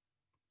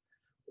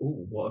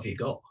 Ooh, what have you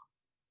got?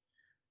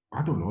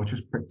 I don't know. I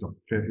just picked up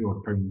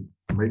 £30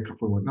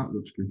 microphone and that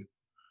looks good.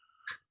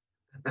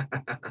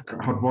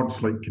 It had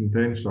words like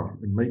condenser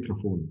and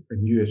microphone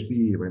and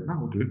USB. I went,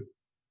 that'll do.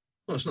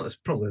 Well, it's not. It's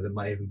probably there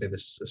might even be a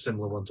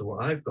similar one to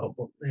what I've got.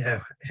 But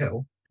yeah,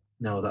 hell,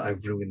 now that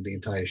I've ruined the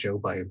entire show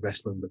by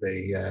wrestling with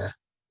a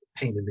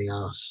pain in the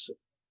arse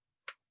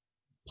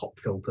pop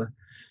filter,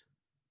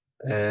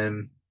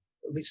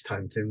 it's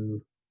time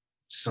to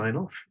sign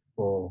off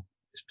for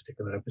this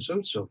particular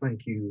episode. So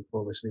thank you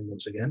for listening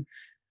once again.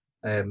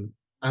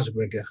 As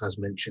Gregor has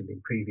mentioned in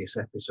previous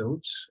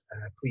episodes,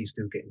 please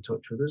do get in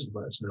touch with us and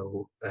let us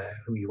know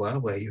who you are,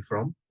 where you're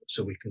from,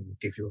 so we can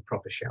give you a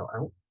proper shout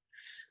out.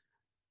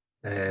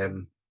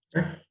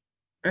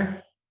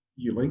 If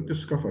you like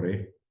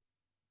Discovery,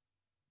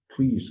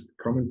 please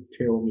come and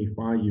tell me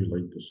why you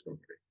like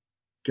Discovery.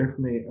 Give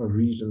me a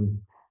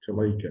reason to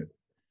like it.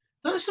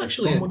 That's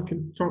actually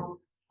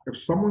if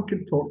someone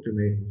can talk to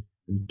me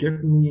and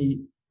give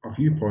me a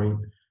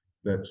viewpoint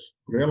that's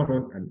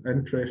relevant and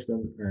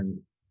interesting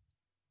and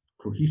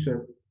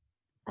cohesive,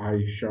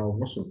 I shall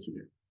listen to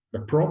you.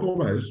 The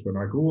problem is when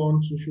I go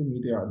on social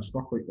media and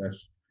stuff like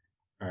this,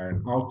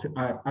 and I'll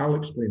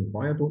explain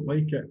why I don't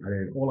like it, and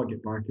then all I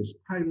get back is,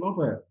 I love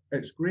it,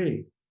 it's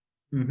great.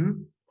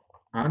 And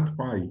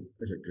why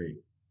is it great?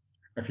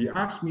 If you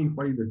ask me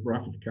why the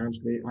Wrath of Khan's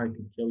great, I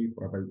can tell you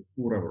for about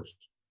 4 hours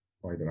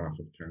why the Wrath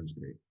of Khan's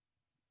great.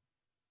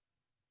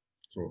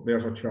 So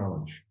there's a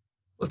challenge.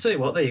 I'll tell you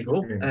what, there you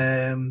go.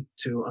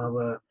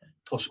 To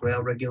possibly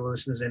our regular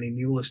listeners, any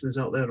new listeners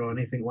out there or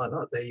anything like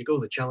that, there you go.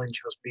 The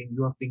challenge has been,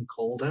 you have been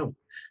called out.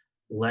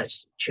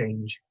 Let's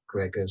change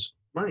Gregor's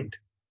mind.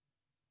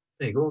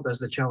 There you go. There's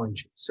the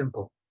challenge.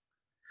 Simple.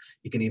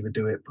 You can either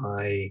do it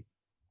by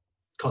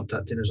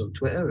contacting us on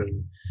Twitter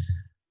and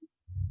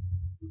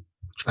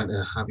trying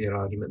to have your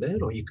argument there,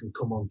 or you can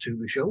come on to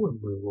the show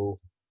and we will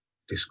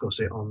discuss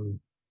it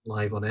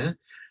live on air.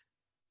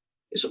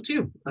 It's up to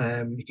you.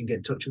 You can get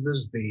in touch with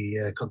us.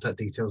 The contact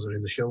details are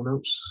in the show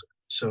notes.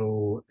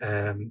 So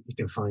you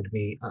can find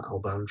me at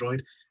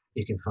Albandroid.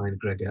 You can find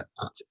Gregor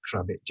at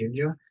Crabbit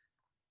Ginger.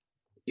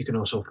 You can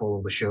also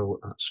follow the show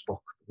at at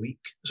Spock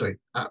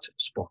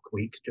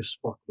Week, just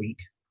Spock Week.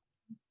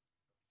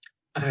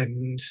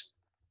 And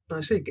like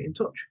I say, get in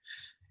touch.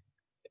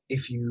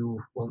 If you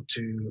want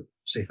to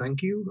say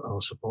thank you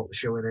or support the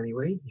show in any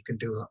way, you can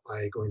do that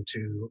by going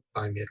to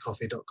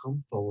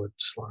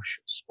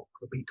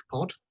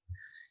buymeacoffee.com/SpockTheWeekPod.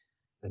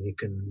 And you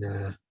can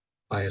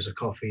buy us a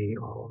coffee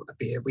or a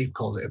beer. We've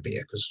called it a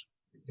beer because,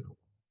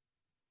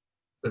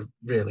 we're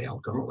really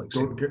alcoholics.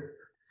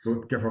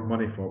 Don't give him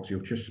money, Fox. He'll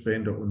just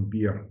spend it on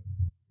beer.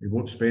 He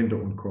won't spend it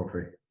on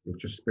coffee. He'll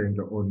just spend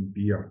it on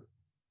beer.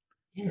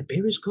 Yeah,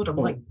 beer is good. I'm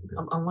like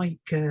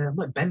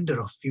Bender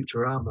off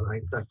Futurama.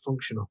 I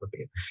function off a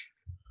beer.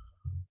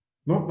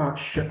 Not that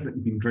shit that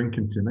you've been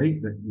drinking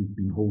tonight that you've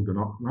been holding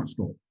up. That's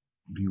not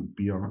real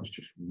beer. That's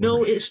just rubbish.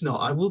 No, it's not.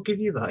 I will give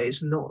you that.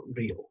 It's not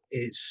real.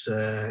 It's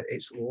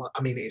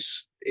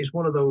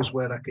one of those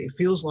where it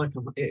feels like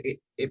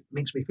it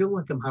makes me feel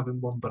like I'm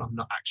having one, but I'm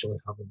not actually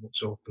having one.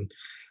 So I can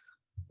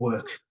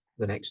work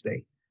the next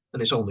day,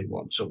 and it's only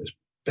one, so it's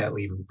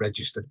barely even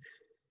registered.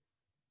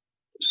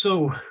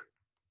 So,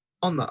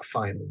 on that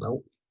final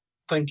note,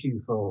 thank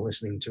you for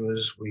listening to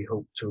us. We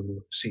hope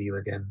to see you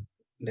again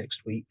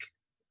next week.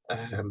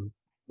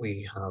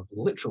 We have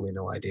literally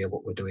no idea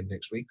what we're doing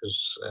next week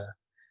because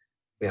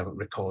we haven't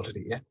recorded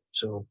it yet.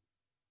 So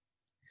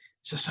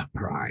it's a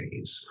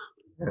surprise.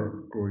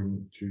 We're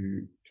going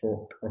to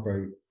talk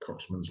about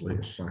Kurtzman's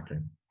latest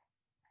sacking.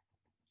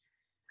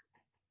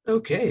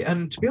 Okay,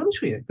 and to be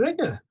honest with you,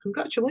 Gregor,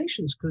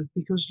 congratulations,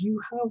 because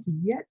you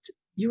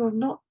have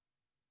not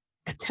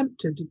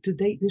attempted to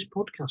date this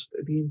podcast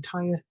the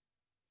entire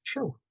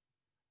show.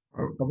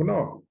 Have we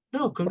not?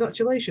 No,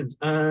 congratulations.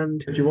 And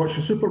did you watch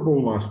the Super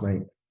Bowl last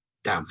night?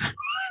 Damn.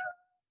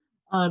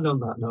 And on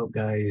that note,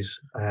 guys,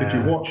 did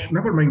you watch?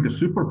 Never mind the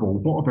Super Bowl.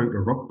 What about the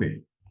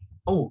rugby?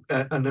 Oh,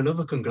 and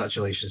another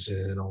congratulations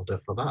in order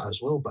for that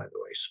as well, by the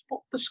way. Spot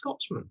the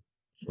Scotsman.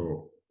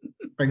 So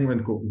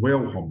England got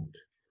well humped.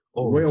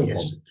 Oh, well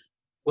yes. humped.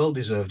 Well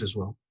deserved as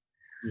well.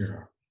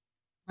 Yeah.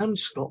 And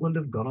Scotland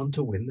have gone on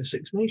to win the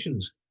Six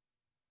Nations.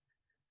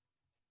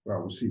 Well,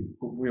 we'll see.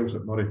 Wales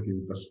at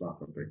Murrayfield this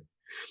Saturday.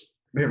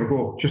 There we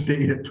go. Just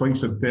dated it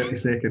twice in 30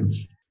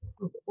 seconds.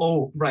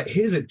 Oh, right.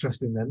 Here's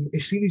interesting then.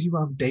 As soon as you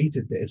have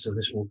dated this, so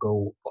this will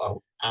go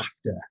out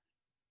after,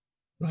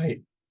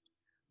 right?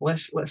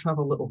 Let's have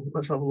a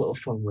little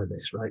fun with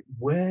this, right?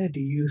 Where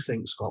do you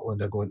think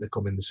Scotland are going to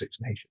come in the Six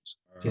Nations?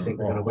 Do you think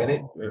they're going to win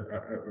it?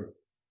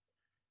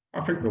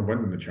 I think they'll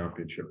win the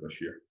championship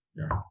this year.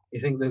 Yeah.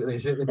 You think they're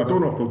I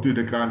don't know if they'll do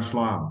the Grand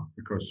Slam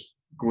because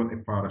going to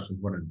Paris and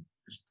winning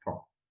is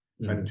tough.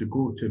 And to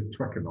go to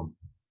Twickenham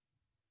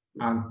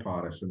and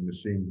Paris in the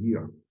same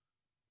year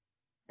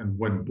and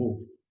win both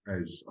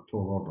is a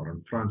tall order.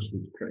 And France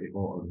looked pretty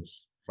hot on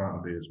this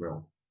Saturday as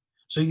well.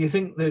 So you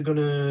think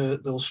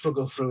they'll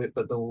struggle through it,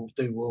 but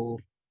they will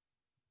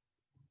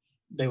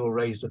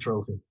raise the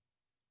trophy?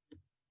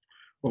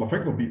 Well, I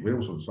think they'll beat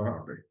Wales on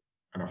Saturday,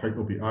 and I think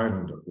they'll beat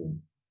Ireland at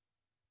home,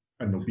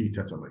 and they'll beat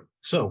Italy.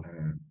 So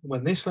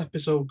when this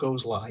episode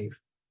goes live,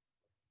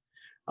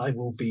 I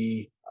will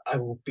be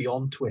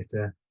on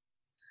Twitter,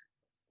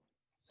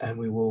 and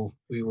we will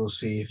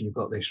see if you've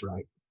got this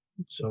right.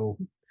 So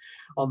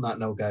on that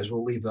note, guys,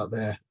 we'll leave that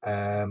there.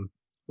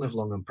 Live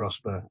long and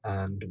prosper,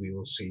 and we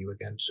will see you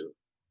again soon.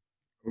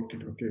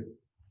 Okay.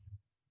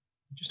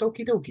 Just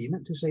okie dokie. You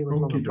meant to say live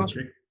long and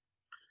prosper.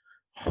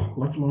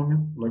 Live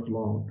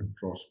long and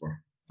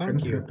prosper.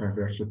 Thank you. Infinite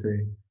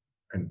diversity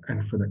and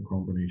infinite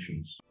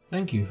combinations.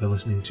 Thank you for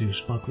listening to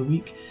Sparkler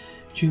Week.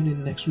 Tune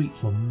in next week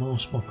for more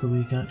Sparkler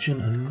Week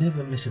action and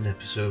never miss an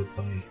episode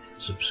by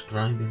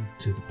subscribing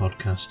to the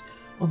podcast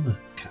on the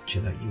catcher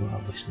that you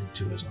are listening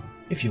to us on.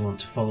 If you want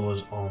to follow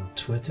us on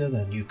Twitter,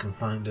 then you can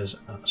find us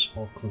at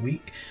Sparkler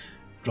Week.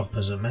 Drop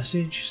us a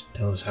message,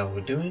 tell us how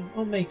we're doing,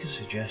 or make a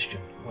suggestion.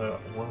 We're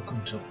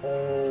welcome to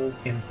all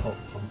input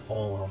from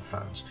all our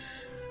fans.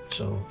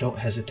 So don't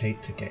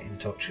hesitate to get in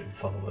touch and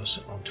follow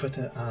us on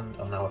Twitter and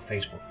on our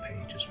Facebook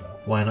page as well.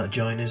 Why not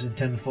join us in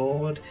 10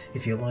 Forward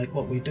if you like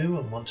what we do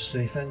and want to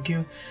say thank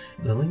you?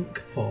 The link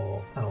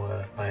for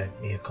our Buy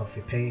Me a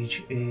Coffee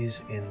page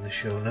is in the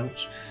show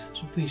notes,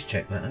 so please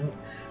check that out,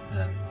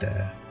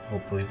 and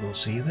hopefully we'll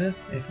see you there.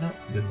 If not,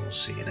 we will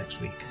see you next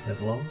week.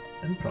 Live long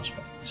and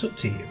prosper. It's up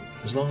to you.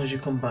 As long as you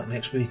come back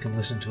next week and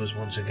listen to us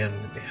once again,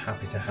 we'll be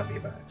happy to have you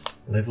back.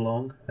 Live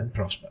long and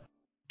prosper.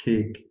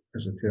 Cake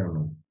is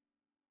eternal.